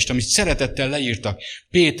terelgetést, amit szeretettel leírtak.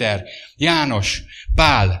 Péter, János,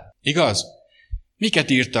 Pál, igaz? Miket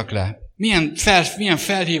írtak le? Milyen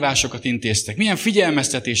felhívásokat intéztek? Milyen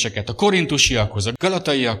figyelmeztetéseket a korintusiakhoz, a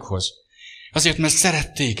galataiakhoz? Azért, mert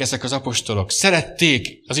szerették ezek az apostolok,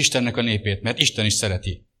 szerették az Istennek a népét, mert Isten is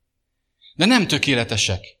szereti. De nem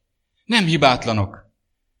tökéletesek, nem hibátlanok.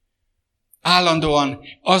 Állandóan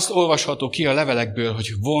azt olvasható ki a levelekből, hogy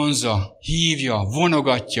vonzza, hívja,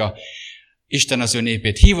 vonogatja Isten az ő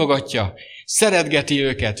népét, hívogatja, szeretgeti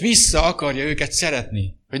őket, vissza akarja őket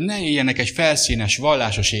szeretni, hogy ne éljenek egy felszínes,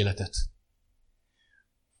 vallásos életet.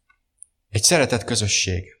 Egy szeretett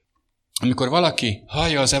közösség. Amikor valaki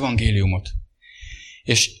hallja az evangéliumot,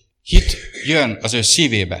 és hit jön az ő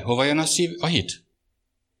szívébe. Hova jön a hit?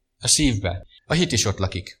 A szívbe. A hit is ott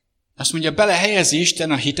lakik. Azt mondja, belehelyezi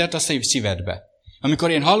Isten a hitet a szívedbe. Amikor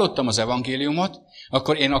én hallottam az evangéliumot,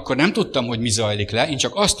 akkor én nem tudtam, hogy mi zajlik le, én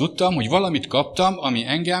csak azt tudtam, hogy valamit kaptam, ami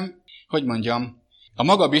engem, a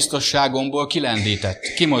magabiztosságomból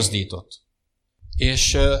kilendített, kimozdított.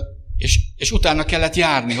 És utána kellett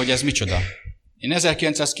járni, hogy ez micsoda. Én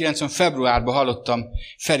 1990. februárban hallottam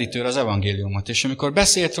Feritől az evangéliumot, és amikor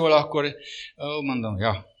beszélt róla, akkor mondom,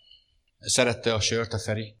 szerette a sört a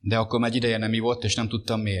Feri, de akkor már egy ideje nem ivott, és nem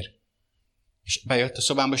tudtam miért. És bejött a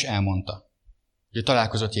szobámba, és elmondta, hogy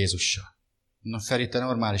találkozott Jézussal. Mondom, Feri, te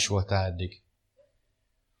normális voltál eddig.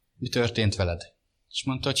 Mi történt veled? És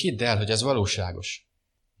mondta, hogy hidd el, hogy ez valóságos.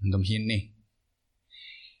 Mondom, hinni.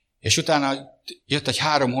 És utána jött egy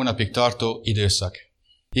 3 hónapig tartó időszak.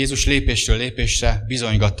 Jézus lépésről lépésre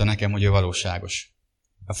bizonygatta nekem, hogy ő valóságos.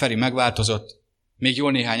 A Feri megváltozott, még jó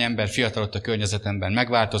néhány ember fiatalott a környezetemben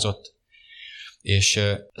megváltozott, és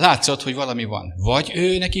látszott, hogy valami van. Vagy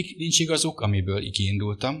ő nekik nincs igazuk, amiből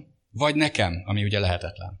kiindultam, vagy nekem, ami ugye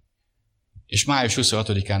lehetetlen. És május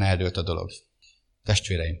 26-án eldőlt a dolog.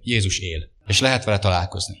 Testvéreim, Jézus él, és lehet vele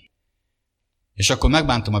találkozni. És akkor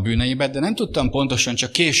megbántam a bűneimet, de nem tudtam pontosan,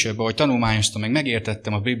 csak később, ahogy tanulmányoztam, meg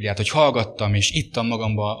megértettem a Bibliát, hogy hallgattam, és ittam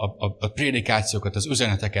magamba a prédikációkat, az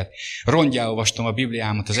üzeneteket, rongyá olvastam a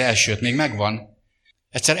Bibliámat, az elsőt, még megvan.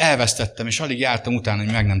 Egyszer elvesztettem, és alig jártam utána,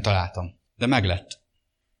 hogy meg nem találtam. De meglett.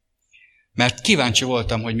 Mert kíváncsi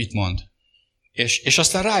voltam, hogy mit mond. És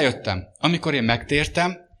aztán rájöttem, amikor én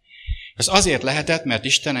megtértem, az azért lehetett, mert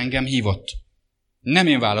Isten engem hívott. Nem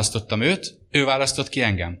én választottam őt, ő választott ki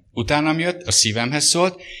engem. Utánam jött, a szívemhez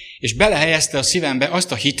szólt, és belehelyezte a szívembe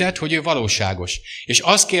azt a hitet, hogy ő valóságos. És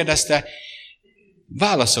azt kérdezte,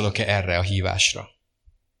 válaszolok-e erre a hívásra?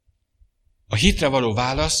 A hitre való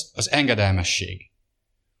válasz az engedelmesség.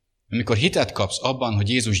 Amikor hitet kapsz abban, hogy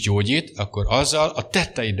Jézus gyógyít, akkor azzal a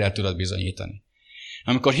tetteiddel tudod bizonyítani.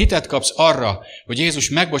 Amikor hitet kapsz arra, hogy Jézus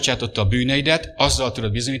megbocsátotta a bűneidet, azzal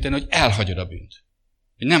tudod bizonyítani, hogy elhagyod a bűnt.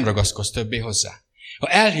 Hogy nem ragaszkodsz többé hozzá. Ha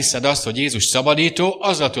elhiszed azt, hogy Jézus szabadító,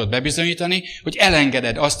 azzal tudod bebizonyítani, hogy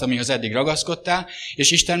elengeded azt, amihez eddig ragaszkodtál,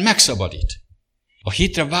 és Isten megszabadít. A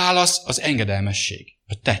hitre válasz az engedelmesség,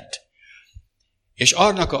 a tett. És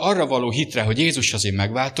arra való hitre, hogy Jézushoz én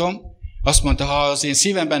megváltom, azt mondta, ha az én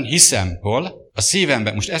szívemben hiszem, hol? A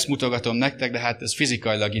szívemben, most ezt mutogatom nektek, de hát ez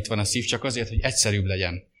fizikailag itt van a szív, csak azért, hogy egyszerűbb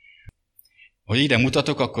legyen. Hogy ide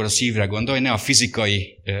mutatok, akkor a szívre gondolj, ne a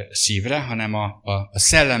fizikai szívre, hanem a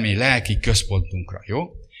szellemi, lelki központunkra,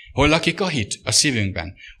 jó? Hol lakik a hit? A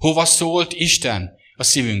szívünkben. Hova szólt Isten? A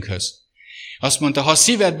szívünkhöz. Azt mondta, ha a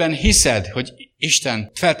szívedben hiszed, hogy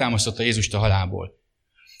Isten feltámasztotta Jézust a halálból,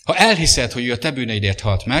 ha elhiszed, hogy ő a te bűneidért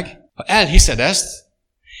halt meg, ha elhiszed ezt,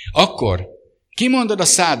 akkor kimondod a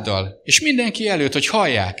száddal, és mindenki előtt, hogy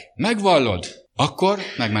hallják, megvallod, akkor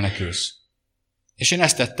megmenekülsz. És én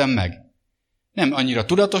ezt tettem meg. Nem annyira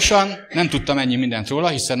tudatosan, nem tudtam ennyi mindent róla,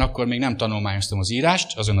 hiszen akkor még nem tanulmányoztam az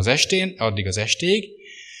írást, azon az estén, addig az estéig.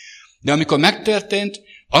 De amikor megtörtént,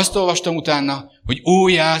 azt olvastam utána, hogy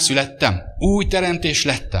újjá születtem, új teremtés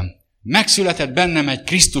lettem. Megszületett bennem egy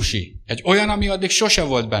Krisztusi, egy olyan, ami addig sose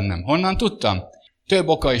volt bennem. Honnan tudtam? Több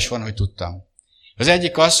oka is van, hogy tudtam. Az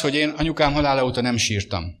egyik az, hogy én anyukám halála óta nem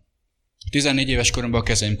sírtam. 14 éves koromban a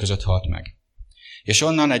kezeim között halt meg. És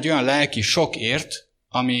onnan egy olyan lelki sok ért,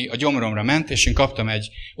 ami a gyomromra ment, és én kaptam egy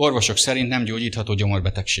orvosok szerint nem gyógyítható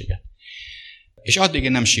gyomorbetegséget. És addig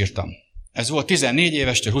én nem sírtam. Ez volt 14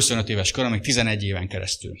 évestől 25 éves koromig, 11 éven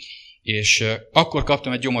keresztül. És akkor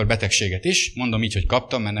kaptam egy gyomorbetegséget is, mondom így, hogy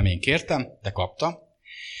kaptam, mert nem én kértem, de kaptam,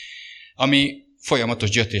 ami folyamatos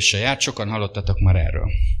gyötréssel járt, sokan hallottatok már erről.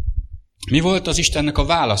 Mi volt az Istennek a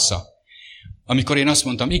válasza? Amikor én azt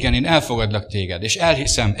mondtam, igen, én elfogadlak téged, és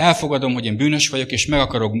elhiszem, elfogadom, hogy én bűnös vagyok, és meg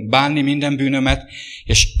akarok bánni minden bűnömet,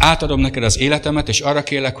 és átadom neked az életemet, és arra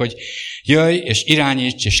kérlek, hogy jöjj, és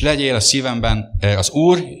irányíts, és legyél a szívemben az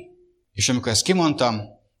Úr, és amikor ezt kimondtam,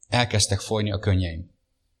 elkezdtek folyni a könnyeim.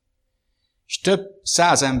 És több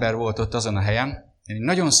 100 ember volt ott azon a helyen, én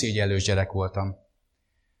nagyon szégyellős gyerek voltam,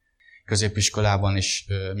 középiskolában is,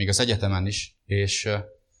 még az egyetemen is,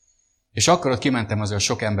 és akkor ott kimentem azért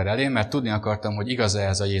sok ember elé, mert tudni akartam, hogy igaz-e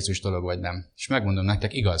ez a Jézus dolog, vagy nem. És megmondom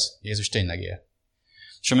nektek, igaz, Jézus tényleg él.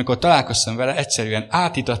 És amikor találkoztam vele, egyszerűen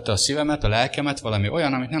átítatta a szívemet, a lelkemet, valami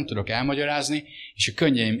olyan, amit nem tudok elmagyarázni, és a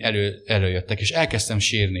könnyeim előjöttek, és elkezdtem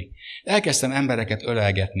sírni. Elkezdtem embereket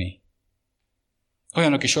ölelgetni.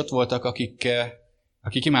 Olyanok is ott voltak,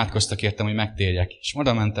 akik imádkoztak értem, hogy megtérjek. És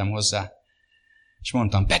oda mentem hozzá, és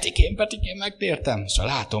mondtam, Petikém, megtértem.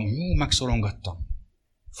 Szóval látom, megszorongattam.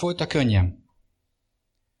 Folyt a könnyem.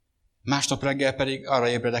 Másnap reggel pedig arra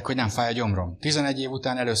ébredek, hogy nem fáj a gyomrom. 11 év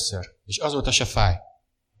után először, és azóta se fáj.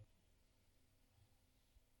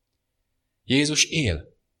 Jézus él.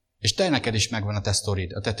 És te neked is megvan a te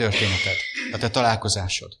sztorid, a te történeted, a te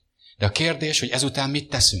találkozásod. De a kérdés, hogy ezután mit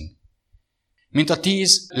teszünk? Mint a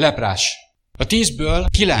 10 leprás. A 10-ből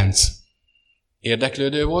 9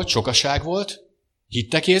 érdeklődő volt, sokaság volt.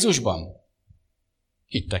 Hittek Jézusban?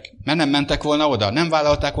 Hittek. Mert nem mentek volna oda, nem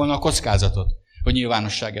vállalták volna a kockázatot, hogy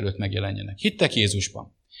nyilvánosság előtt megjelenjenek. Hittek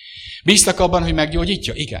Jézusban. Bíztak abban, hogy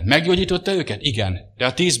meggyógyítja? Igen. Meggyógyította őket? Igen. De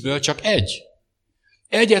a 10-ből csak egy.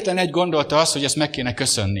 Egyetlen egy gondolta azt, hogy ezt meg kéne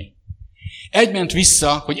köszönni. Egy ment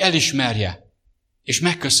vissza, hogy elismerje, és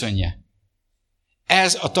megköszönje.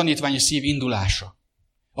 Ez a tanítványi szív indulása.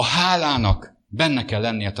 A hálának benne kell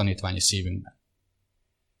lennie a tanítványi szívünkben.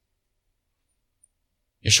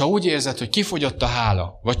 És ha úgy érzed, hogy kifogyott a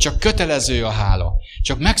hála, vagy csak kötelező a hála,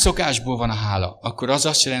 csak megszokásból van a hála, akkor az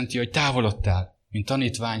azt jelenti, hogy távolodtál, mint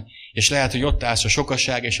tanítvány, és lehet, hogy ott állsz a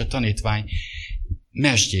sokaság és a tanítvány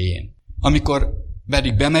mesdjéjén. Amikor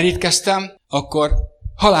pedig bemerítkeztem, akkor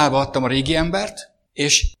halálba adtam a régi embert,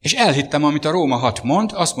 és elhittem, amit a Róma 6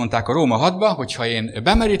 mond. Azt mondták a Róma 6-ba, hogy ha én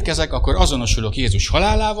bemerítkezek, akkor azonosulok Jézus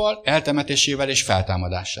halálával, eltemetésével és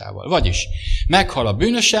feltámadásával. Vagyis meghal a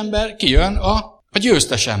bűnös ember, kijön a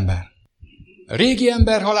győztes ember. A régi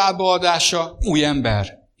ember halálba adása, új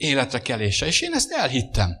ember életre kelése. És én ezt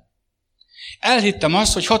elhittem. Elhittem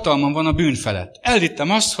azt, hogy hatalmam van a bűn felett. Elhittem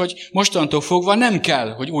azt, hogy mostantól fogva nem kell,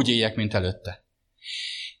 hogy úgy éljek, mint előtte.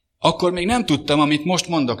 Akkor még nem tudtam, amit most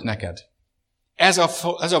mondok neked. Ez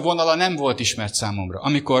a vonala nem volt ismert számomra.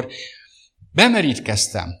 Amikor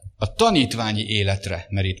bemerítkeztem, a tanítványi életre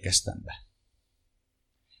merítkeztem be.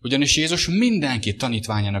 Ugyanis Jézus mindenkit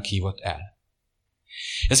tanítványának hívott el.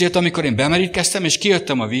 Ezért, amikor én bemerítkeztem, és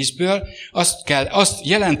kijöttem a vízből, azt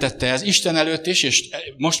jelentette ez Isten előtt is, és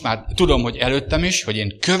most már tudom, hogy előttem is, hogy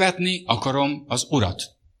én követni akarom az Urat.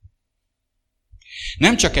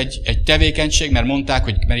 Nem csak egy tevékenység, mert mondták,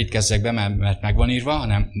 hogy merítkezzek be, mert meg van írva,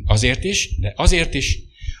 hanem azért is, de azért is,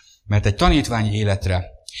 mert egy tanítványi életre.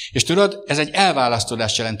 És tudod, ez egy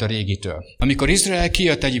elválasztódást jelent a régitől. Amikor Izrael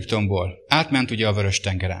kijött Egyiptomból, átment ugye a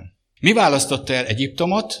Vörös-tengeren. Mi választotta el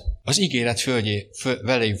Egyiptomot az ígéret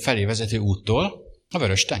felé vezető úttól? A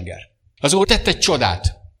Vörös-tenger. Az Úr tett egy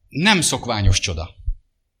csodát, nem szokványos csoda.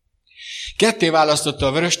 Ketté választotta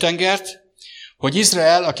a Vörös-tengert, hogy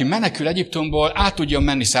Izrael, aki menekül Egyiptomból, át tudjon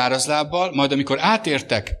menni szárazlábbal, majd amikor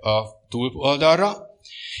átértek a túloldalra,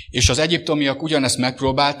 és az egyiptomiak ugyanezt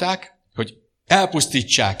megpróbálták, hogy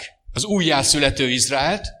elpusztítsák az újjászülető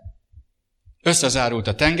Izraelt, összezárult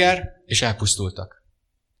a tenger, és elpusztultak.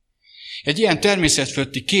 Egy ilyen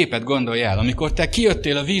természetfölötti képet gondolj el, amikor te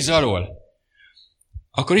kijöttél a víz alól,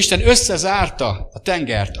 akkor Isten összezárta a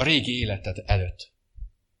tengert a régi életed előtt.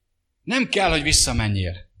 Nem kell, hogy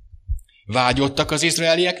visszamenjél. Vágyottak az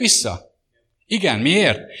izraeliek vissza? Igen,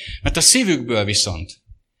 miért? Mert a szívükből viszont.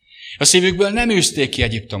 A szívükből nem űzték ki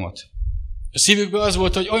Egyiptomot. A szívükből az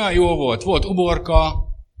volt, hogy olyan jó volt uborka,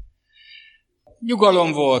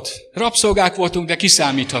 nyugalom volt, rabszolgák voltunk, de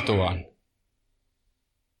kiszámíthatóan.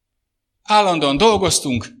 Állandóan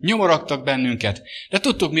dolgoztunk, nyomorogtak bennünket, de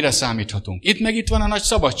tudtuk, mire számíthatunk. Itt van a nagy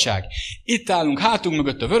szabadság. Itt állunk hátunk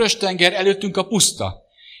mögött a Vörös-tenger, előttünk a puszta.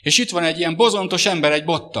 És itt van egy ilyen bozontos ember egy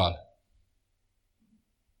bottal.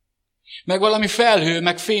 Meg valami felhő,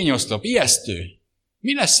 meg fényoszlop. Ijesztő.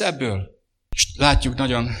 Mi lesz ebből? És látjuk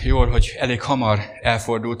nagyon jól, hogy elég hamar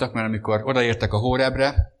elfordultak, mert amikor odaértek a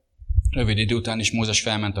Hórebre, rövid idő után is Mózes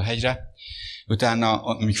felment a hegyre, utána,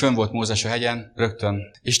 amíg fönn volt Mózes a hegyen,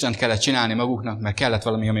 rögtön Istent kellett csinálni maguknak, mert kellett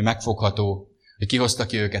valami, ami megfogható, hogy kihozta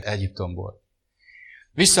ki őket Egyiptomból.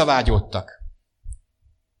 Visszavágyódtak.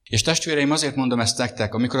 És testvéreim, azért mondom ezt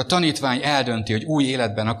nektek, amikor a tanítvány eldönti, hogy új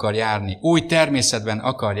életben akar járni, új természetben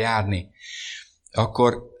akar járni,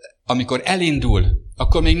 akkor amikor elindul,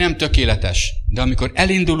 akkor még nem tökéletes, de amikor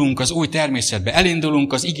elindulunk az új természetbe,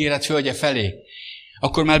 elindulunk az ígéret földje felé,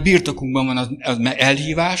 akkor már birtokunkban van az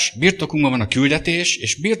elhívás, birtokunkban van a küldetés,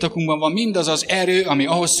 és birtokunkban van mindaz az erő, ami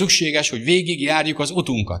ahhoz szükséges, hogy végigjárjuk az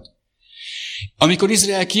utunkat. Amikor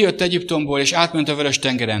Izrael kijött Egyiptomból és átment a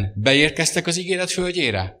Vörös-tengeren, beérkeztek az ígéret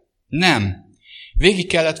földjére? Nem. Végig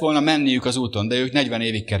kellett volna menniük az úton, de ők 40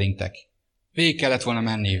 évig keringtek. Végig kellett volna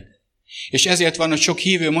menniük. És ezért van, hogy sok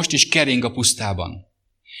hívő most is kering a pusztában.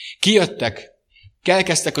 Kijöttek,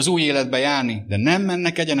 elkezdtek az új életbe járni, de nem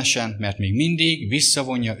mennek egyenesen, mert még mindig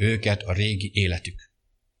visszavonja őket a régi életük.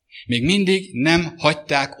 Még mindig nem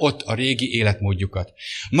hagyták ott a régi életmódjukat.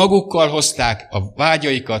 Magukkal hozták a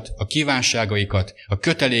vágyaikat, a kívánságaikat, a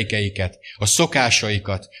kötelékeiket, a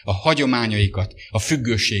szokásaikat, a hagyományaikat, a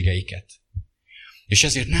függőségeiket. És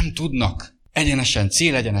ezért nem tudnak egyenesen,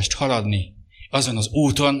 célegyenest haladni azon az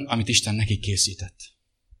úton, amit Isten nekik készített.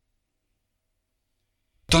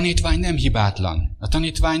 Tanítvány nem hibátlan. A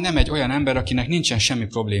tanítvány nem egy olyan ember, akinek nincsen semmi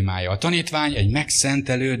problémája. A tanítvány egy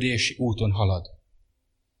megszentelődési úton halad.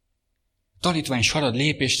 A tanítvány is halad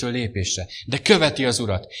lépéstől lépésre, de követi az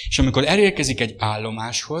Urat. És amikor elérkezik egy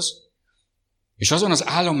állomáshoz, és azon az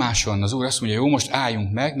állomáson az Úr azt mondja, jó, most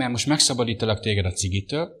álljunk meg, mert most megszabadítalak téged a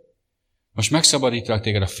cigitől, most megszabadítalak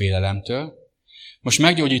téged a félelemtől, most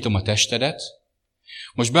meggyógyítom a testedet,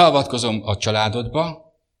 most beavatkozom a családodba,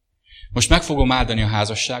 most meg fogom áldani a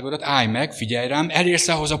házasságodat, állj meg, figyelj rám, elérsz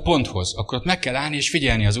ahhoz a ponthoz, akkor ott meg kell állni és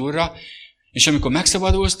figyelni az Úrra, és amikor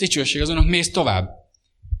megszabadulsz, dicsőség azonnak, mész tovább.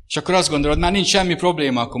 És akkor azt gondolod, már nincs semmi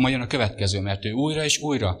probléma, akkor majd jön a következő, mert ő újra és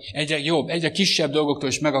újra, egyre jobb, egyre kisebb dolgoktól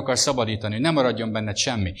is meg akar szabadítani, hogy ne maradjon benned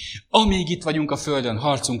semmi. Amíg itt vagyunk a földön,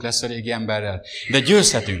 harcunk lesz a régi emberrel, de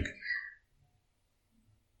győzhetünk.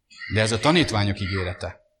 De ez a tanítványok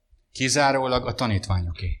ígérete. Kizárólag a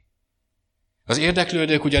tanítványoké. Az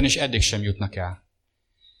érdeklődők ugyanis eddig sem jutnak el.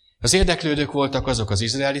 Az érdeklődők voltak azok az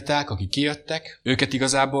izraeliták, akik kijöttek, őket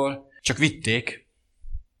igazából csak vitték,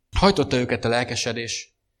 hajtotta őket a lelkesedés,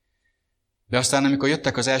 de aztán, amikor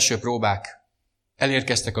jöttek az első próbák,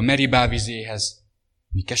 elérkeztek a Meribá vizéhez,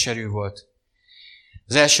 mi keserű volt.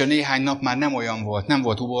 Az első néhány nap már nem olyan volt, nem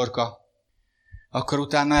volt uborka, akkor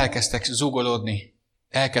utána elkezdtek zúgolódni,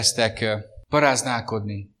 elkezdtek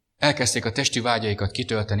paráználkodni, elkezdték a testi vágyaikat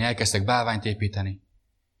kitölteni, elkezdtek bálványt építeni.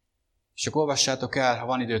 És csak olvassátok el, ha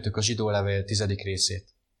van időtök, a Zsidó levél 10. részét.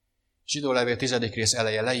 A Zsidó levél 10. rész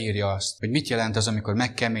eleje leírja azt, hogy mit jelent az, amikor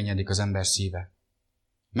megkeményedik az ember szíve.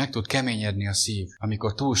 Meg tud keményedni a szív,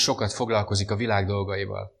 amikor túl sokat foglalkozik a világ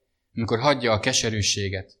dolgaival. Amikor hagyja a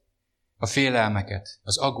keserűséget, a félelmeket,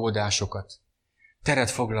 az aggódásokat, teret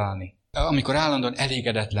foglalni. Amikor állandóan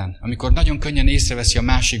elégedetlen, amikor nagyon könnyen észreveszi a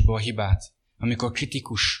másikból a hibát, amikor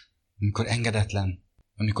kritikus, amikor engedetlen,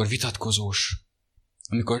 amikor vitatkozós,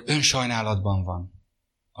 amikor önsajnálatban van,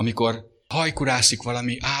 amikor hajkurászik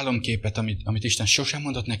valami álomképet, amit Isten sosem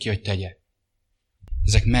mondott neki, hogy tegye.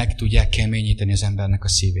 Ezek meg tudják keményíteni az embernek a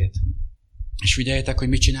szívét. És figyeljetek, hogy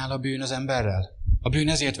mit csinál a bűn az emberrel? A bűn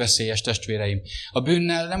ezért veszélyes, testvéreim. A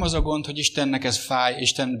bűnnel nem az a gond, hogy Istennek ez fáj,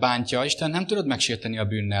 Isten bántja, Isten nem tudod megsérteni a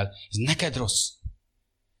bűnnel. Ez neked rossz.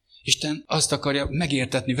 Isten azt akarja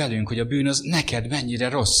megértetni velünk, hogy a bűn az neked mennyire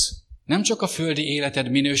rossz. Nem csak a földi életed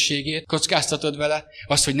minőségét kockáztatod vele,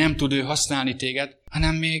 azt, hogy nem tud ő használni téged,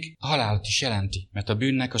 hanem még a halált is jelenti. Mert a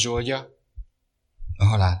bűnnek a zsoldja a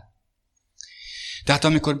halál. Tehát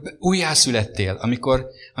amikor újjászülettél,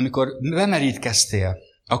 amikor bemerítkeztél,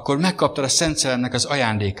 akkor megkaptad a Szent Szellemnek az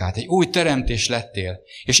ajándékát, egy új teremtés lettél,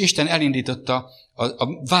 és Isten elindította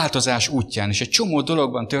a változás útján, és egy csomó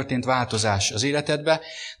dologban történt változás az életedbe,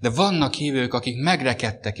 de vannak hívők, akik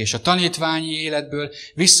megrekedtek, és a tanítványi életből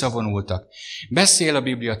visszavonultak. Beszél a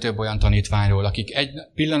Biblia több olyan tanítványról, akik egy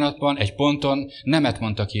pillanatban, egy ponton nemet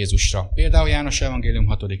mondtak Jézusra. Például János evangélium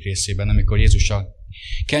 6. részében, amikor Jézus a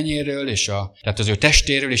kenyérről, tehát az ő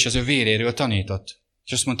testéről és az ő véréről tanított.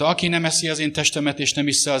 És azt mondta, aki nem eszi az én testemet és nem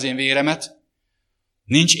issza az én véremet,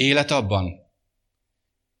 nincs élet abban.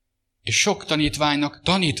 És sok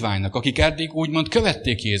tanítványnak, akik eddig úgymond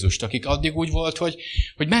követték Jézust, akik addig úgy volt, hogy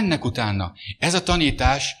mennek utána. Ez a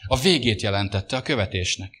tanítás a végét jelentette a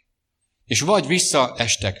követésnek. És vagy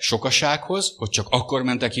visszaestek sokasághoz, hogy csak akkor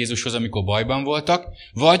mentek Jézushoz, amikor bajban voltak,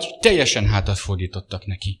 vagy teljesen hátat fordítottak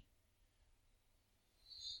neki.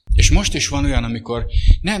 És most is van olyan,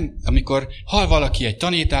 amikor hall valaki egy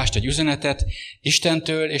tanítást, egy üzenetet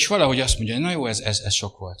Istentől, és valahogy azt mondja, na jó, ez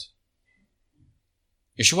sok volt.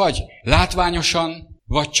 És vagy látványosan,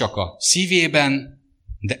 vagy csak a szívében,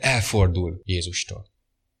 de elfordul Jézustól.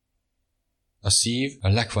 A szív a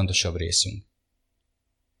legfontosabb részünk.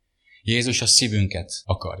 Jézus a szívünket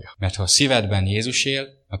akarja. Mert ha a szívedben Jézus él,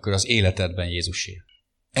 akkor az életedben Jézus él.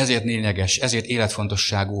 Ezért lényeges, ezért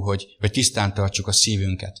életfontosságú, hogy tisztán tartsuk a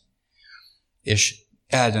szívünket. És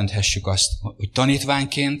eldönthessük azt, hogy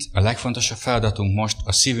tanítványként a legfontosabb feladatunk most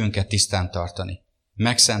a szívünket tisztán tartani,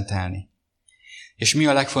 megszentelni. És mi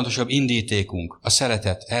a legfontosabb indítékunk? A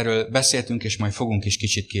szeretet. Erről beszéltünk, és majd fogunk is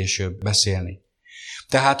kicsit később beszélni.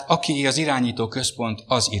 Tehát aki az irányító központ,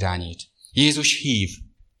 az irányít. Jézus hív.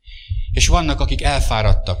 És vannak, akik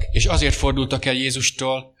elfáradtak, és azért fordultak el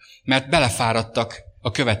Jézustól, mert belefáradtak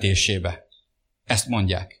a követésébe. Ezt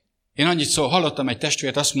mondják. Hallottam egy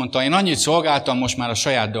testvért, azt mondta, én annyit szolgáltam, most már a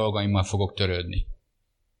saját dolgaimmal fogok törődni.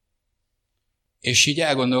 És így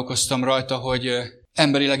elgondolkoztam rajta, hogy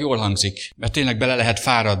emberileg jól hangzik, mert tényleg bele lehet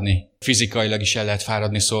fáradni, fizikailag is el lehet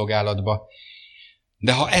fáradni szolgálatba.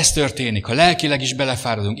 De ha ez történik, ha lelkileg is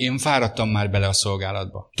belefáradunk, én fáradtam már bele a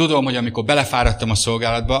szolgálatba. Tudom, hogy amikor belefáradtam a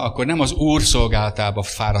szolgálatba, akkor nem az Úr szolgálatába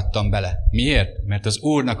fáradtam bele. Miért? Mert az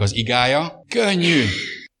Úrnak az igája könnyű.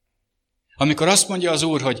 Amikor azt mondja az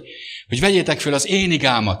Úr, hogy vegyétek föl az én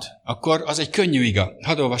igámat, akkor az egy könnyű iga.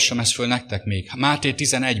 Hadd olvassam ezt föl nektek még. Máté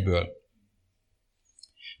 11-ből.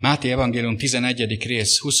 Máté evangélium 11.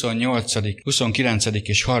 rész, 28., 29.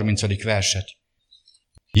 és 30. verset.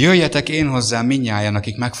 Jöjjetek én hozzám mindnyájan,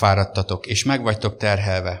 akik megfáradtatok, és megvagytok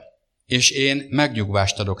terhelve, és én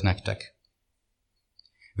megnyugvást adok nektek.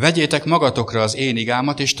 Vegyétek magatokra az én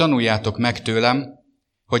igámat, és tanuljátok meg tőlem,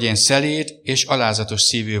 hogy én szeléd és alázatos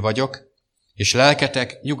szívű vagyok, és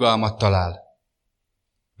lelketek nyugalmat talál.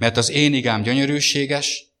 Mert az én igám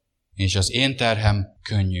gyönyörűséges, és az én terhem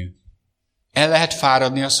könnyű. El lehet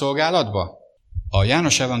fáradni a szolgálatba? A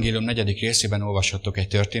János evangélium 4. részében olvashattok egy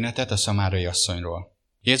történetet a szamárai asszonyról.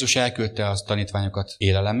 Jézus elküldte a tanítványokat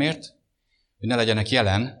élelemért, hogy ne legyenek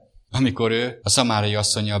jelen, amikor ő a szamárai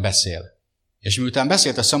asszonnyal beszél. És miután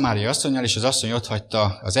beszélt a szamárai asszonnyal, és az asszony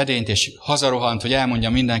otthagyta az edényt, és hazarohant, hogy elmondja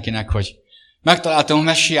mindenkinek, hogy megtaláltam a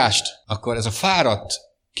messiást, akkor ez a fáradt,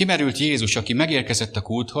 kimerült Jézus, aki megérkezett a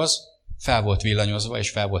kúthoz, fel volt villanyozva, és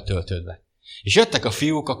fel volt töltődve. És jöttek a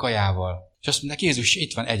fiúk a kajával, és azt mondják, Jézus,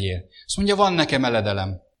 itt van, egyél. Azt mondja, van nekem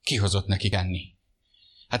eledelem. Ki hozott nekik enni?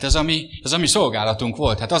 Hát ez a mi szolgálatunk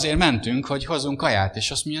volt. Hát azért mentünk, hogy hozzunk kaját,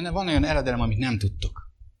 és azt mondja, van olyan eledelem, amit nem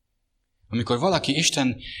tudtok. Amikor valaki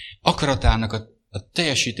Isten akaratának a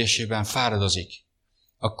teljesítésében fáradozik,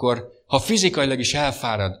 akkor, ha fizikailag is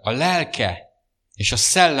elfárad, a lelke és a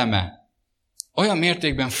szelleme olyan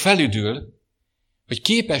mértékben felüdül, hogy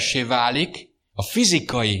képessé válik a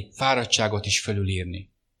fizikai fáradtságot is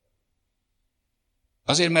fölülírni.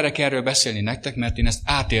 Azért merek erről beszélni nektek, mert én ezt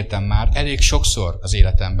átéltem már elég sokszor az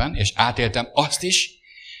életemben, és átéltem azt is,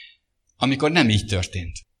 amikor nem így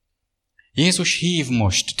történt. Jézus hív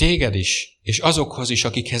most téged is, és azokhoz is,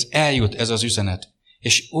 akikhez eljut ez az üzenet.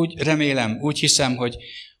 És úgy remélem, úgy hiszem,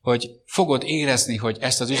 hogy fogod érezni, hogy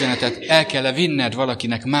ezt az üzenetet el kell vinned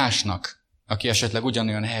valakinek másnak, aki esetleg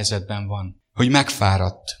ugyanolyan helyzetben van, hogy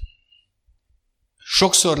megfáradt.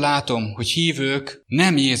 Sokszor látom, hogy hívők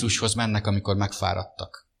nem Jézushoz mennek, amikor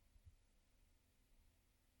megfáradtak.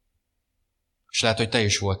 És lehet, hogy te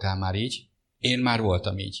is voltál már így, én már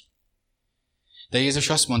voltam így. De Jézus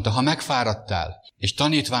azt mondta, ha megfáradtál, és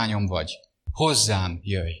tanítványom vagy, hozzám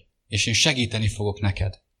jöjj, és én segíteni fogok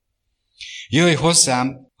neked. Jöjj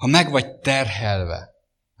hozzám, ha meg vagy terhelve,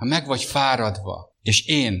 ha meg vagy fáradva, és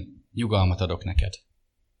én nyugalmat adok neked.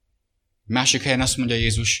 Másik helyen azt mondja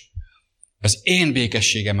Jézus, az én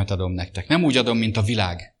békességemet adom nektek. Nem úgy adom, mint a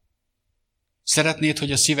világ. Szeretnéd,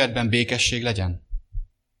 hogy a szívedben békesség legyen?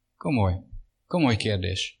 Komoly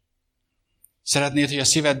kérdés. Szeretnéd, hogy a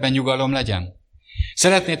szívedben nyugalom legyen?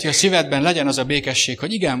 Szeretnéd, hogy a szívedben legyen az a békesség,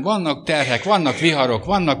 hogy igen, vannak terhek, vannak viharok,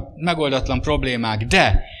 vannak megoldatlan problémák,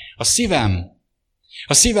 de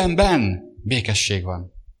a szívemben békesség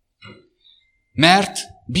van. Mert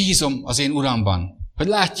bízom az én Uramban, hogy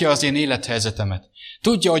látja az én élethelyzetemet.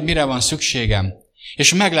 Tudja, hogy mire van szükségem,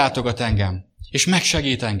 és meglátogat engem, és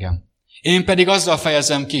megsegít engem. Én pedig azzal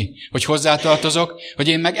fejezem ki, hogy hozzátartozok, hogy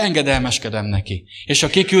én meg engedelmeskedem neki. És ha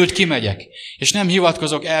kiküld, kimegyek. És nem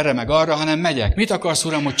hivatkozok erre meg arra, hanem megyek. Mit akarsz,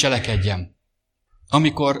 Uram, hogy cselekedjem?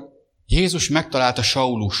 Amikor Jézus megtalálta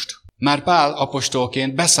Saulust, már Pál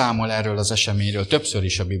apostolként beszámol erről az eseményről többször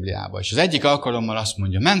is a Bibliában. És az egyik alkalommal azt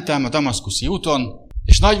mondja, mentem a damaszkuszi úton,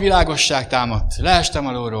 és nagy világosság támadt, leestem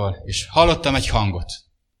alulról, és hallottam egy hangot.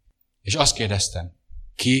 És azt kérdeztem,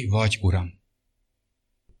 ki vagy, Uram?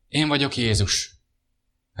 Én vagyok Jézus,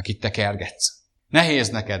 akit te kergetsz. Nehéz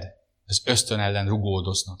neked az ösztön ellen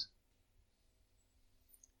rugódoznod.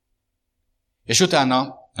 És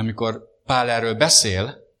utána, amikor Pál erről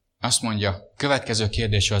beszél, azt mondja, következő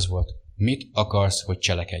kérdés az volt, mit akarsz, hogy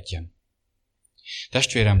cselekedjem?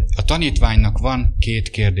 Testvérem, a tanítványnak van 2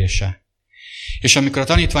 kérdése. És amikor a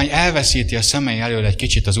tanítvány elveszíti a szemei elől egy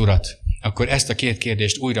kicsit az Urat, akkor ezt a 2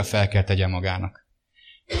 kérdést újra fel kell tegye magának.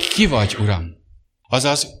 Ki vagy, Uram?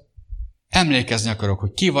 Azaz, emlékezni akarok,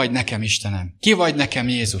 hogy ki vagy nekem, Istenem? Ki vagy nekem,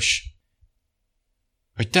 Jézus?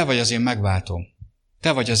 Hogy te vagy az én megváltom,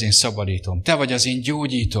 te vagy az én szabadítom, te vagy az én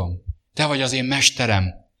gyógyítom, te vagy az én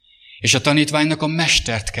mesterem. És a tanítványnak a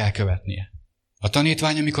mestert kell követnie. A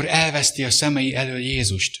tanítvány, amikor elveszti a szemei elől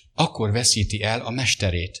Jézust, akkor veszíti el a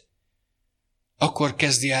mesterét. Akkor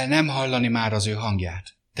kezdi el nem hallani már az ő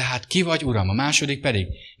hangját. Tehát ki vagy, Uram? A második pedig,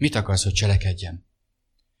 mit akarsz, hogy cselekedjem?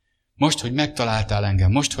 Most, hogy megtaláltál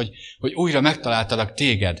engem, most, hogy újra megtaláltalak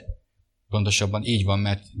téged, pontosabban így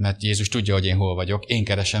van, mert Jézus tudja, hogy én hol vagyok, én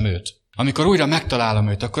keresem őt. Amikor újra megtalálom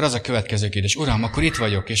őt, akkor az a következő kérdés, Uram, akkor itt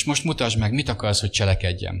vagyok, és most mutasd meg, mit akarsz, hogy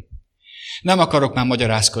cselekedjem. Nem akarok már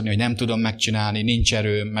magyarázkodni, hogy nem tudom megcsinálni, nincs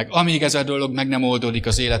erőm, meg amíg ez a dolog meg nem oldódik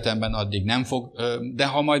az életemben, addig nem fog, de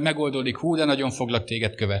ha majd megoldódik, de nagyon foglak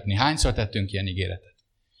téged követni. Hányszor tettünk ilyen ígéretet?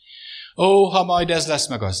 Ha majd ez lesz,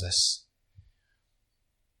 meg az lesz.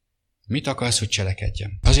 Mit akarsz, hogy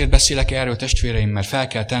cselekedjem? Azért beszélek erről, testvéreim, mert fel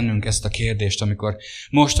kell tennünk ezt a kérdést,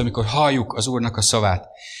 amikor halljuk az Úrnak a szavát.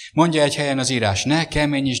 Mondja egy helyen az írás, ne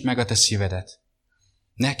keményítsd meg a te szívedet.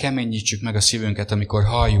 Ne keményítsük meg a szívünket, amikor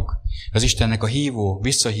halljuk az Istennek a hívó,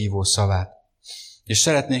 visszahívó szavát. És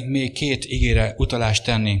szeretnék még 2 igére utalást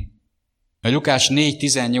tenni. A Lukács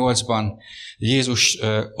 4.18-ban Jézus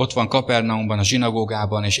ott van Kapernaumban, a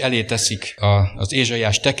zsinagógában, és elé teszik az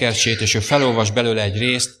Ézsaiás tekercsét, és ő felolvas belőle egy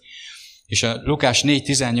részt, és a Lukács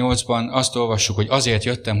 4.18-ban azt olvassuk, hogy azért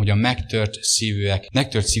jöttem, hogy a megtört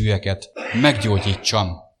szívűeket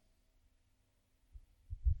meggyógyítsam.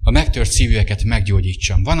 A megtört szívűeket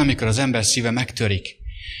meggyógyítsam. Van, amikor az ember szíve megtörik.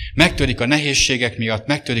 Megtörik a nehézségek miatt,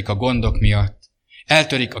 megtörik a gondok miatt,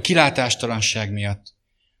 eltörik a kilátástalanság miatt.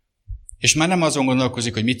 És már nem azon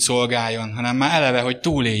gondolkozik, hogy mit szolgáljon, hanem már eleve, hogy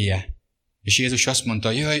túlélje. És Jézus azt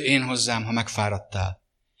mondta, jöjj én hozzám, ha megfáradtál.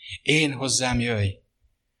 Én hozzám jöjj.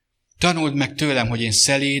 Tanuld meg tőlem, hogy én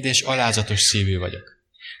szeléd és alázatos szívű vagyok.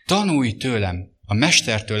 Tanulj tőlem, a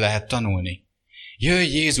mestertől lehet tanulni. Jöjj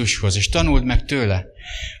Jézushoz, és tanuld meg tőle,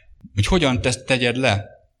 hogy hogyan tegyed le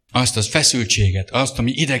azt a feszültséget, azt,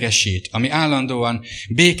 ami idegesít, ami állandóan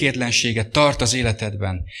békétlenséget tart az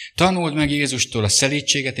életedben. Tanuld meg Jézustól a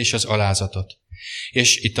szelídséget és az alázatot.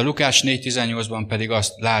 És itt a Lukács 4.18-ban pedig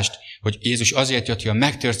azt lásd, hogy Jézus azért jött, hogy a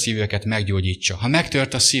megtört szívűeket meggyógyítsa. Ha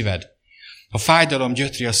megtört a szíved, ha fájdalom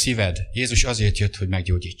gyötri a szíved, Jézus azért jött, hogy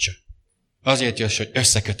meggyógyítsa. Azért jött, hogy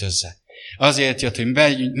összekötözze. Azért jött, hogy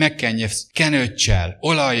megkenje kenőccsel,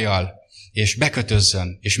 olajjal, és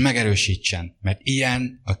bekötözzön, és megerősítsen, mert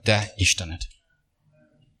ilyen a te Istened.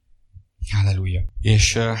 Halleluja.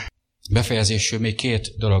 És befejezésül még 2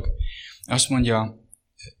 dolog. Azt mondja,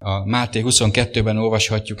 a Máté 22-ben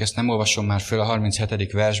olvashatjuk, ezt nem olvasom már föl a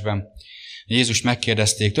 37. versben. Jézus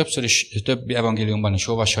megkérdezték, többször is, több evangéliumban is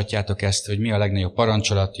olvashatjátok ezt, hogy mi a legnagyobb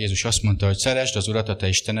parancsolat. Jézus azt mondta, hogy szeresd az Urat, a te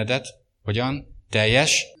Istenedet. Hogyan?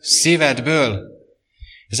 Teljes szívedből.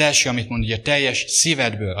 Az első, amit mond, ugye teljes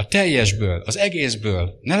szívedből, a teljesből, az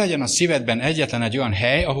egészből. Ne legyen a szívedben egyetlen egy olyan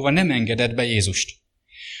hely, ahova nem engeded be Jézust.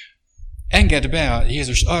 Engedd be a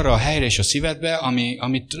Jézust arra a helyre és a szívedbe,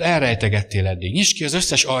 amit elrejtegettél eddig. Nyisd ki az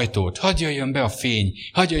összes ajtót, hadd jöjjön be a fény,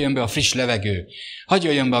 hadd jöjjön be a friss levegő, hadd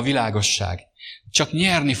jöjjön be a világosság. Csak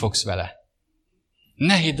nyerni fogsz vele.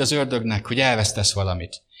 Ne hidd az ördögnek, hogy elvesztesz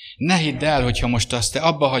valamit. Ne hidd el, hogyha most azt te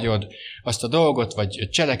abba hagyod, azt a dolgot, vagy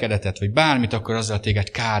cselekedetet, vagy bármit, akkor azzal téged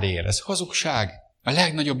kár ér. Ez hazugság. A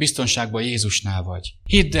legnagyobb biztonságban Jézusnál vagy.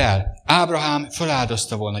 Hidd el, Ábrahám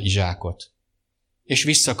feláldozta volna Izsákot, és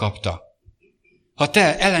visszakapta. Ha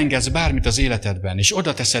te elengedsz bármit az életedben, és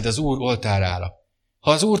oda teszed az Úr oltárára,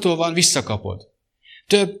 ha az Úrtól van, visszakapod.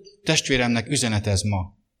 Több testvéremnek üzenet ez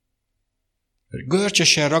ma.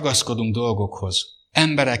 Görcsösen ragaszkodunk dolgokhoz,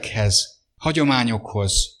 emberekhez,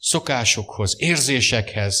 hagyományokhoz, szokásokhoz,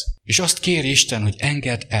 érzésekhez, és azt kéri Isten, hogy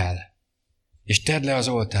engedd el, és tedd le az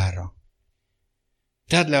oltárra.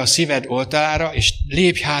 Tedd le a szíved oltára, és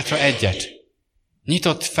lépj hátra egyet.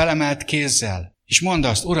 Nyitott, felemelt kézzel, és mondd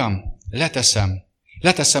azt, Uram,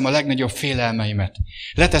 leteszem a legnagyobb félelmeimet,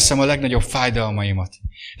 leteszem a legnagyobb fájdalmaimat,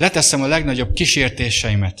 leteszem a legnagyobb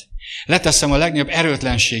kísértéseimet, leteszem a legnagyobb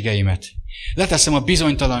erőtlenségeimet, leteszem a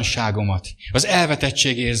bizonytalanságomat, az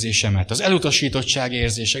elvetettség érzésemet, az elutasítottság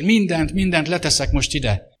érzések, mindent leteszek most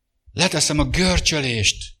ide. Leteszem a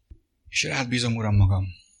görcsölést, és rád bízom, Uram, magam.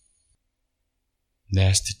 De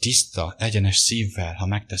ezt tiszta, egyenes szívvel, ha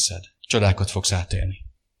megteszed, csodákat fogsz átélni.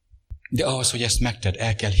 De ahhoz, hogy ezt megted,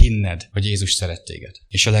 el kell hinned, hogy Jézus szeret téged,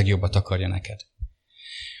 és a legjobbat akarja neked.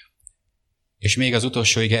 És még az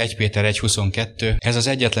utolsó ige 1 Péter 1.22, ez az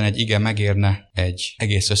egyetlen egy ige megérne egy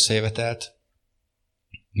egész összejövetelt,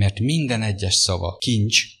 mert minden egyes szava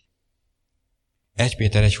kincs. 1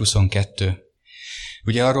 Péter 1.22.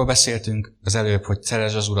 Ugye arról beszéltünk az előbb, hogy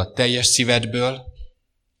szeresd az Urat teljes szívedből,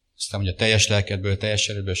 aztán ugye teljes lelkedből, teljes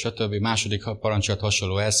erődből, stb. Második parancsolat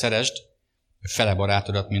hasonló, elszeresd fele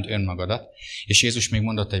barátodat, mint önmagadat. És Jézus még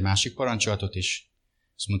mondott egy másik parancsolatot is.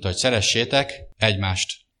 Azt mondta, hogy szeressétek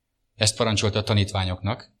egymást. Ezt parancsolta a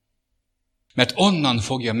tanítványoknak. Mert onnan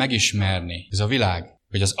fogja megismerni ez a világ,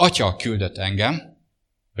 hogy az Atya küldött engem,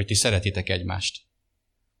 hogy ti szeretitek egymást.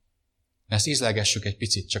 Ezt ízlelgessük egy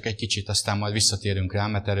picit, csak egy kicsit, aztán majd visszatérünk rá,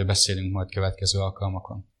 mert erről beszélünk majd következő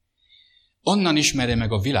alkalmakon. Onnan ismeri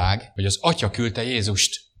meg a világ, hogy az Atya küldte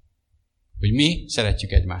Jézust, hogy mi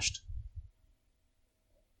szeretjük egymást.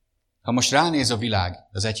 Ha most ránéz a világ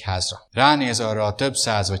az egyházra, ránéz arra a több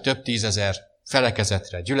száz vagy több tízezer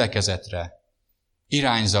felekezetre, gyülekezetre,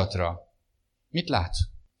 irányzatra, mit lát?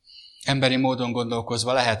 Emberi módon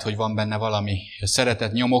gondolkozva lehet, hogy van benne valami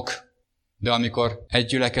szeretet nyomok, de amikor egy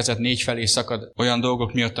gyülekezet 4 felé szakad olyan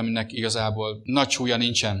dolgok miatt, aminek igazából nagy súlya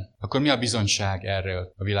nincsen, akkor mi a bizonyság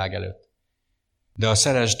erről a világ előtt? De a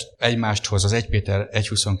szeresd egymásthoz, az 1 Péter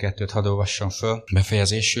 1.22-t hadd olvassam föl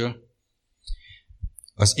befejezésül.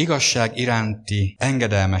 Az igazság iránti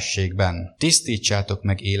engedelmességben tisztítsátok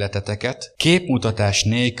meg életeteket, képmutatás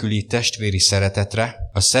nélküli testvéri szeretetre,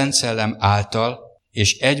 a Szent Szellem által,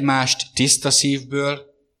 és egymást tiszta szívből,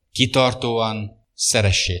 kitartóan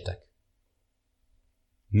szeressétek.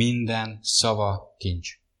 Minden szava kincs.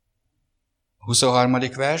 23.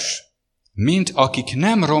 vers. Mint akik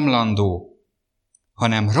nem romlandó,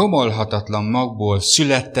 hanem romolhatatlan magból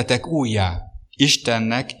születtetek újjá,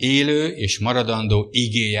 Istennek élő és maradandó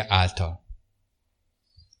igéje által.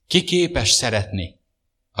 Ki képes szeretni,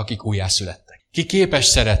 akik újjászülettek? Ki képes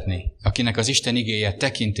szeretni, akinek az Isten igéje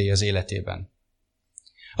tekintély az életében?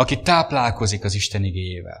 Aki táplálkozik az Isten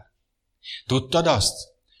igéjével. Tudtad azt,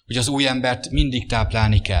 hogy az új embert mindig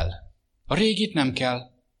táplálni kell? A régit nem kell.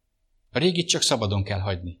 A régit csak szabadon kell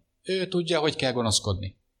hagyni. Ő tudja, hogy kell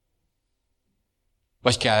gonoszkodni.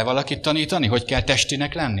 Vagy kell valakit tanítani, hogy kell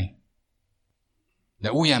testinek lenni?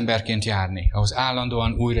 De új emberként járni, ahhoz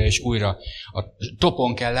állandóan újra és újra a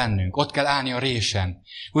topon kell lennünk, ott kell állni a résen.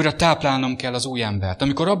 Újra táplálnom kell az új embert.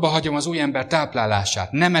 Amikor abba hagyom az új ember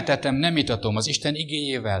táplálását, nem etetem, nem itatom az Isten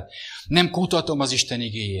igéjével, nem kutatom az Isten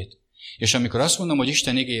igéjét. És amikor azt mondom, hogy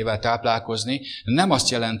Isten igéjével táplálkozni, nem azt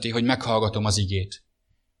jelenti, hogy meghallgatom az igét.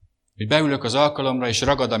 Hogy beülök az alkalomra, és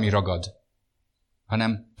ragad, ami ragad.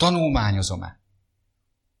 Hanem tanulmányozom-e.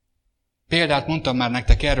 Példát mondtam már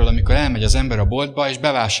nektek erről, amikor elmegy az ember a boltba, és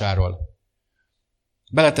bevásárol.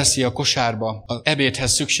 Beleteszi a kosárba az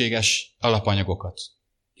ebédhez szükséges alapanyagokat.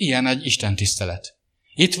 Ilyen egy istentisztelet.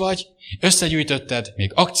 Itt vagy, összegyűjtötted,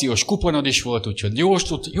 még akciós kuponod is volt, úgyhogy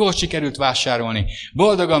jól sikerült vásárolni,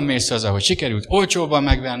 boldogan mész haza, hogy sikerült olcsóban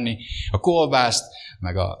megvenni a kolbászt,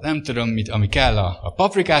 meg a nem tudom mit, ami kell a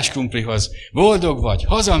paprikás krumplihoz, boldog vagy,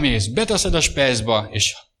 hazamész, betaszed a spejzba,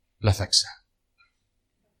 és lefekszel.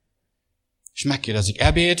 És megkérdezik,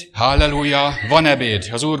 ebéd? Halleluja, van ebéd,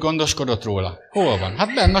 az Úr gondoskodott róla. Hol van?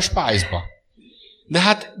 Hát benne a spájzba. De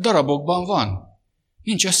hát darabokban van.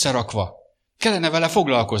 Nincs összerakva. Kellene vele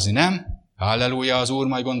foglalkozni, nem? Halleluja, az Úr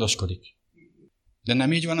majd gondoskodik. De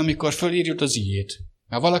nem így van, amikor fölírjuk az igét.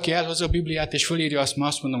 Ha valaki elhozza a Bibliát és fölírja, azt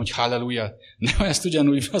mondom, hogy halleluja. De ha ezt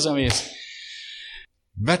ugyanúgy hazamész,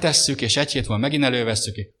 betesszük, és egy hét múlva megint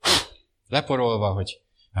elővesszük, leporolva, hogy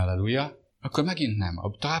halleluja, akkor megint nem.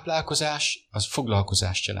 A táplálkozás az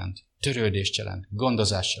foglalkozást jelent, törődést jelent,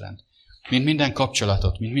 gondozást jelent. Mint minden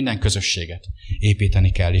kapcsolatot, mint minden közösséget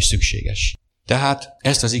építeni kell és szükséges. Tehát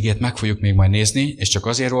ezt az igét meg fogjuk még majd nézni, és csak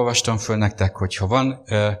azért olvastam föl nektek, hogy ha van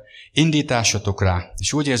indításotok rá,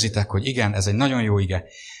 és úgy érzitek, hogy igen, ez egy nagyon jó ige,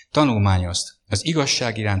 tanulmányozd az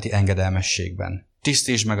igazság iránti engedelmességben.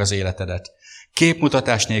 Tisztítsd meg az életedet.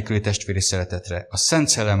 Képmutatás nélküli testvéri szeretetre, a Szent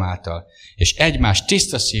Szellem által, és egymást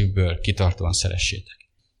tiszta szívből kitartóan szeressétek.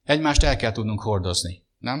 Egymást el kell tudnunk hordozni,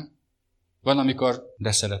 nem? Van, amikor,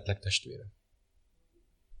 de szeretlek testvérem.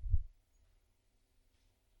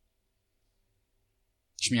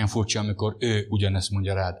 És milyen furcsa, amikor ő ugyanezt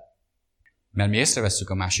mondja rád. Mert mi észrevesszük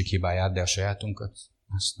a másik hibáját, de a sajátunkat,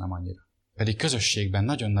 azt nem annyira. Pedig közösségben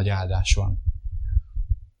nagyon nagy áldás van.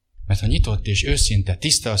 Mert ha nyitott és őszinte,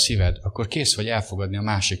 tiszta a szíved, akkor kész vagy elfogadni a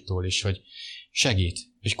másiktól is, hogy segít,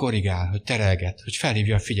 hogy korrigál, hogy terelget, hogy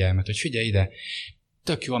felhívja a figyelmet, hogy figyelj ide,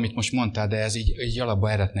 tök jó, amit most mondtál, de ez így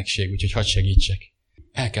alapba eretnekség, úgyhogy hadd segítsek.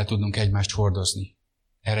 El kell tudnunk egymást hordozni.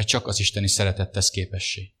 Erre csak az isteni szeretet tesz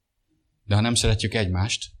képessé. De ha nem szeretjük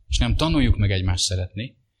egymást, és nem tanuljuk meg egymást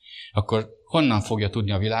szeretni, akkor honnan fogja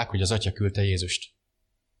tudni a világ, hogy az Atya küldte Jézust?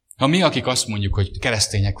 Ha mi, akik azt mondjuk, hogy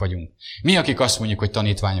keresztények vagyunk, mi, akik azt mondjuk, hogy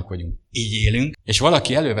tanítványok vagyunk, így élünk, és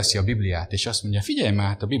valaki előveszi a Bibliát, és azt mondja, figyelj már,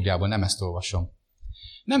 hát a Bibliából nem ezt olvasom.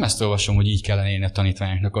 Nem ezt olvasom, hogy így kellene élni a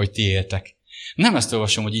tanítványoknak, ahogy ti éltek. Nem ezt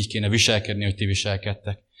olvasom, hogy így kéne viselkedni, hogy ti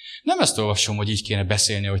viselkedtek. Nem ezt olvasom, hogy így kéne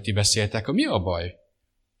beszélni, hogy ti beszéltek. Mi a baj?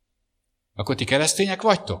 Akkor ti keresztények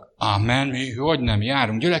vagytok? Amen, mi hogy nem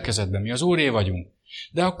járunk gyülekezetben, mi az Úré vagyunk.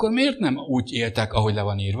 De akkor miért nem úgy éltek, ahogy le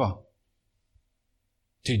van írva?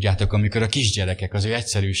 Tudjátok, amikor a kisgyerekek az ő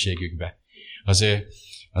egyszerűségükbe,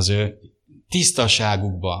 az ő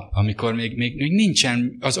tisztaságukba, amikor még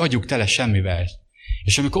nincsen az agyuk tele semmivel,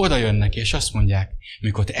 és amikor oda jönnek, és azt mondják,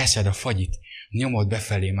 amikor te eszed a fagyit, nyomod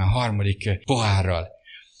befelé már 3. pohárral,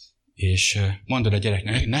 és mondod a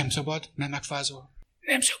gyereknek, nem szabad, nem megfázol,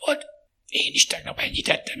 nem szabad. Én is tegnap ennyit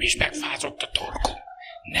ettem, és megfázott a torkom.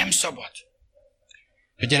 Nem szabad.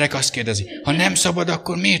 A gyerek azt kérdezi, ha nem szabad,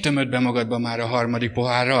 akkor miért tömöd be magadba már a harmadik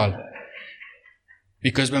pohárral?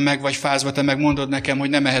 Miközben meg vagy fázva, te megmondod nekem, hogy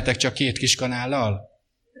nem ehetek csak 2 kis kanállal.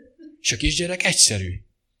 És a kisgyerek egyszerű.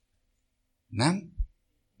 Nem?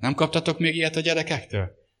 Nem kaptatok még ilyet a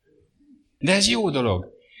gyerekektől? De ez jó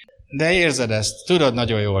dolog. De érzed ezt, tudod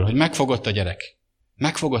nagyon jól, hogy megfogott a gyerek.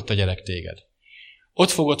 Megfogott a gyerek téged. Ott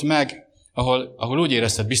fogott meg, ahol úgy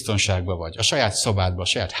érezted, biztonságban vagy. A saját szobádban, a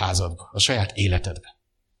saját házadban, a saját életedben.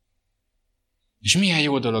 És milyen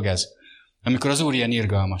jó dolog ez, amikor az Úr ilyen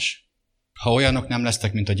irgalmas. Ha olyanok nem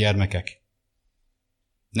lesztek, mint a gyermekek,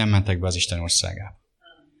 nem mentek be az Isten országába.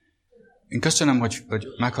 Én köszönöm, hogy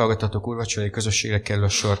meghallgattatok úrvacsorai közösségre kerül a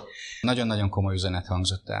sor. Nagyon-nagyon komoly üzenet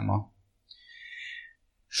hangzott el ma.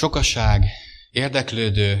 Sokaság,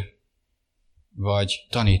 érdeklődő vagy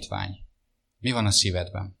tanítvány. Mi van a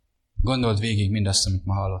szívedben? Gondold végig mindazt, amit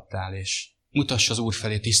ma hallottál, és mutass az Úr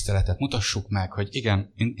felé tiszteletet, mutassuk meg, hogy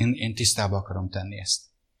igen, én tisztába akarom tenni ezt.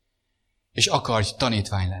 És akardj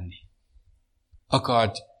tanítvány lenni.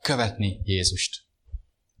 Akard követni Jézust.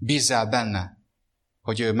 Bízzál benne,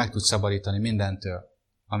 hogy ő meg tud szabadítani mindentől,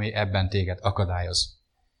 ami ebben téged akadályoz.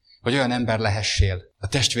 Hogy olyan ember lehessél a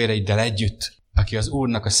testvéreiddel együtt, aki az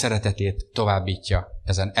Úrnak a szeretetét továbbítja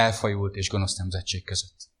ezen elfajult és gonosz nemzetség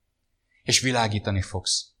között. És világítani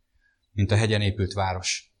fogsz, mint a hegyen épült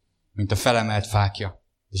város, mint a felemelt fákja,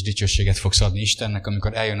 és dicsőséget fogsz adni Istennek,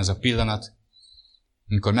 amikor eljön az a pillanat,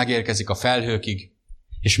 amikor megérkezik a felhőkig,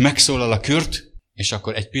 és megszólal a kürt, és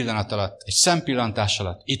akkor egy pillanat alatt, egy szempillantás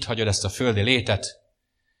alatt itt hagyod ezt a földi létet,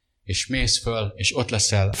 és mész föl, és ott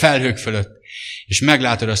leszel a felhők fölött, és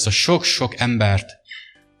meglátod azt a sok-sok embert,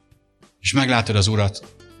 és meglátod az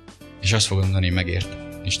Urat, és azt fogod mondani,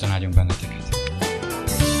 megért. Isten áldjon benneteket.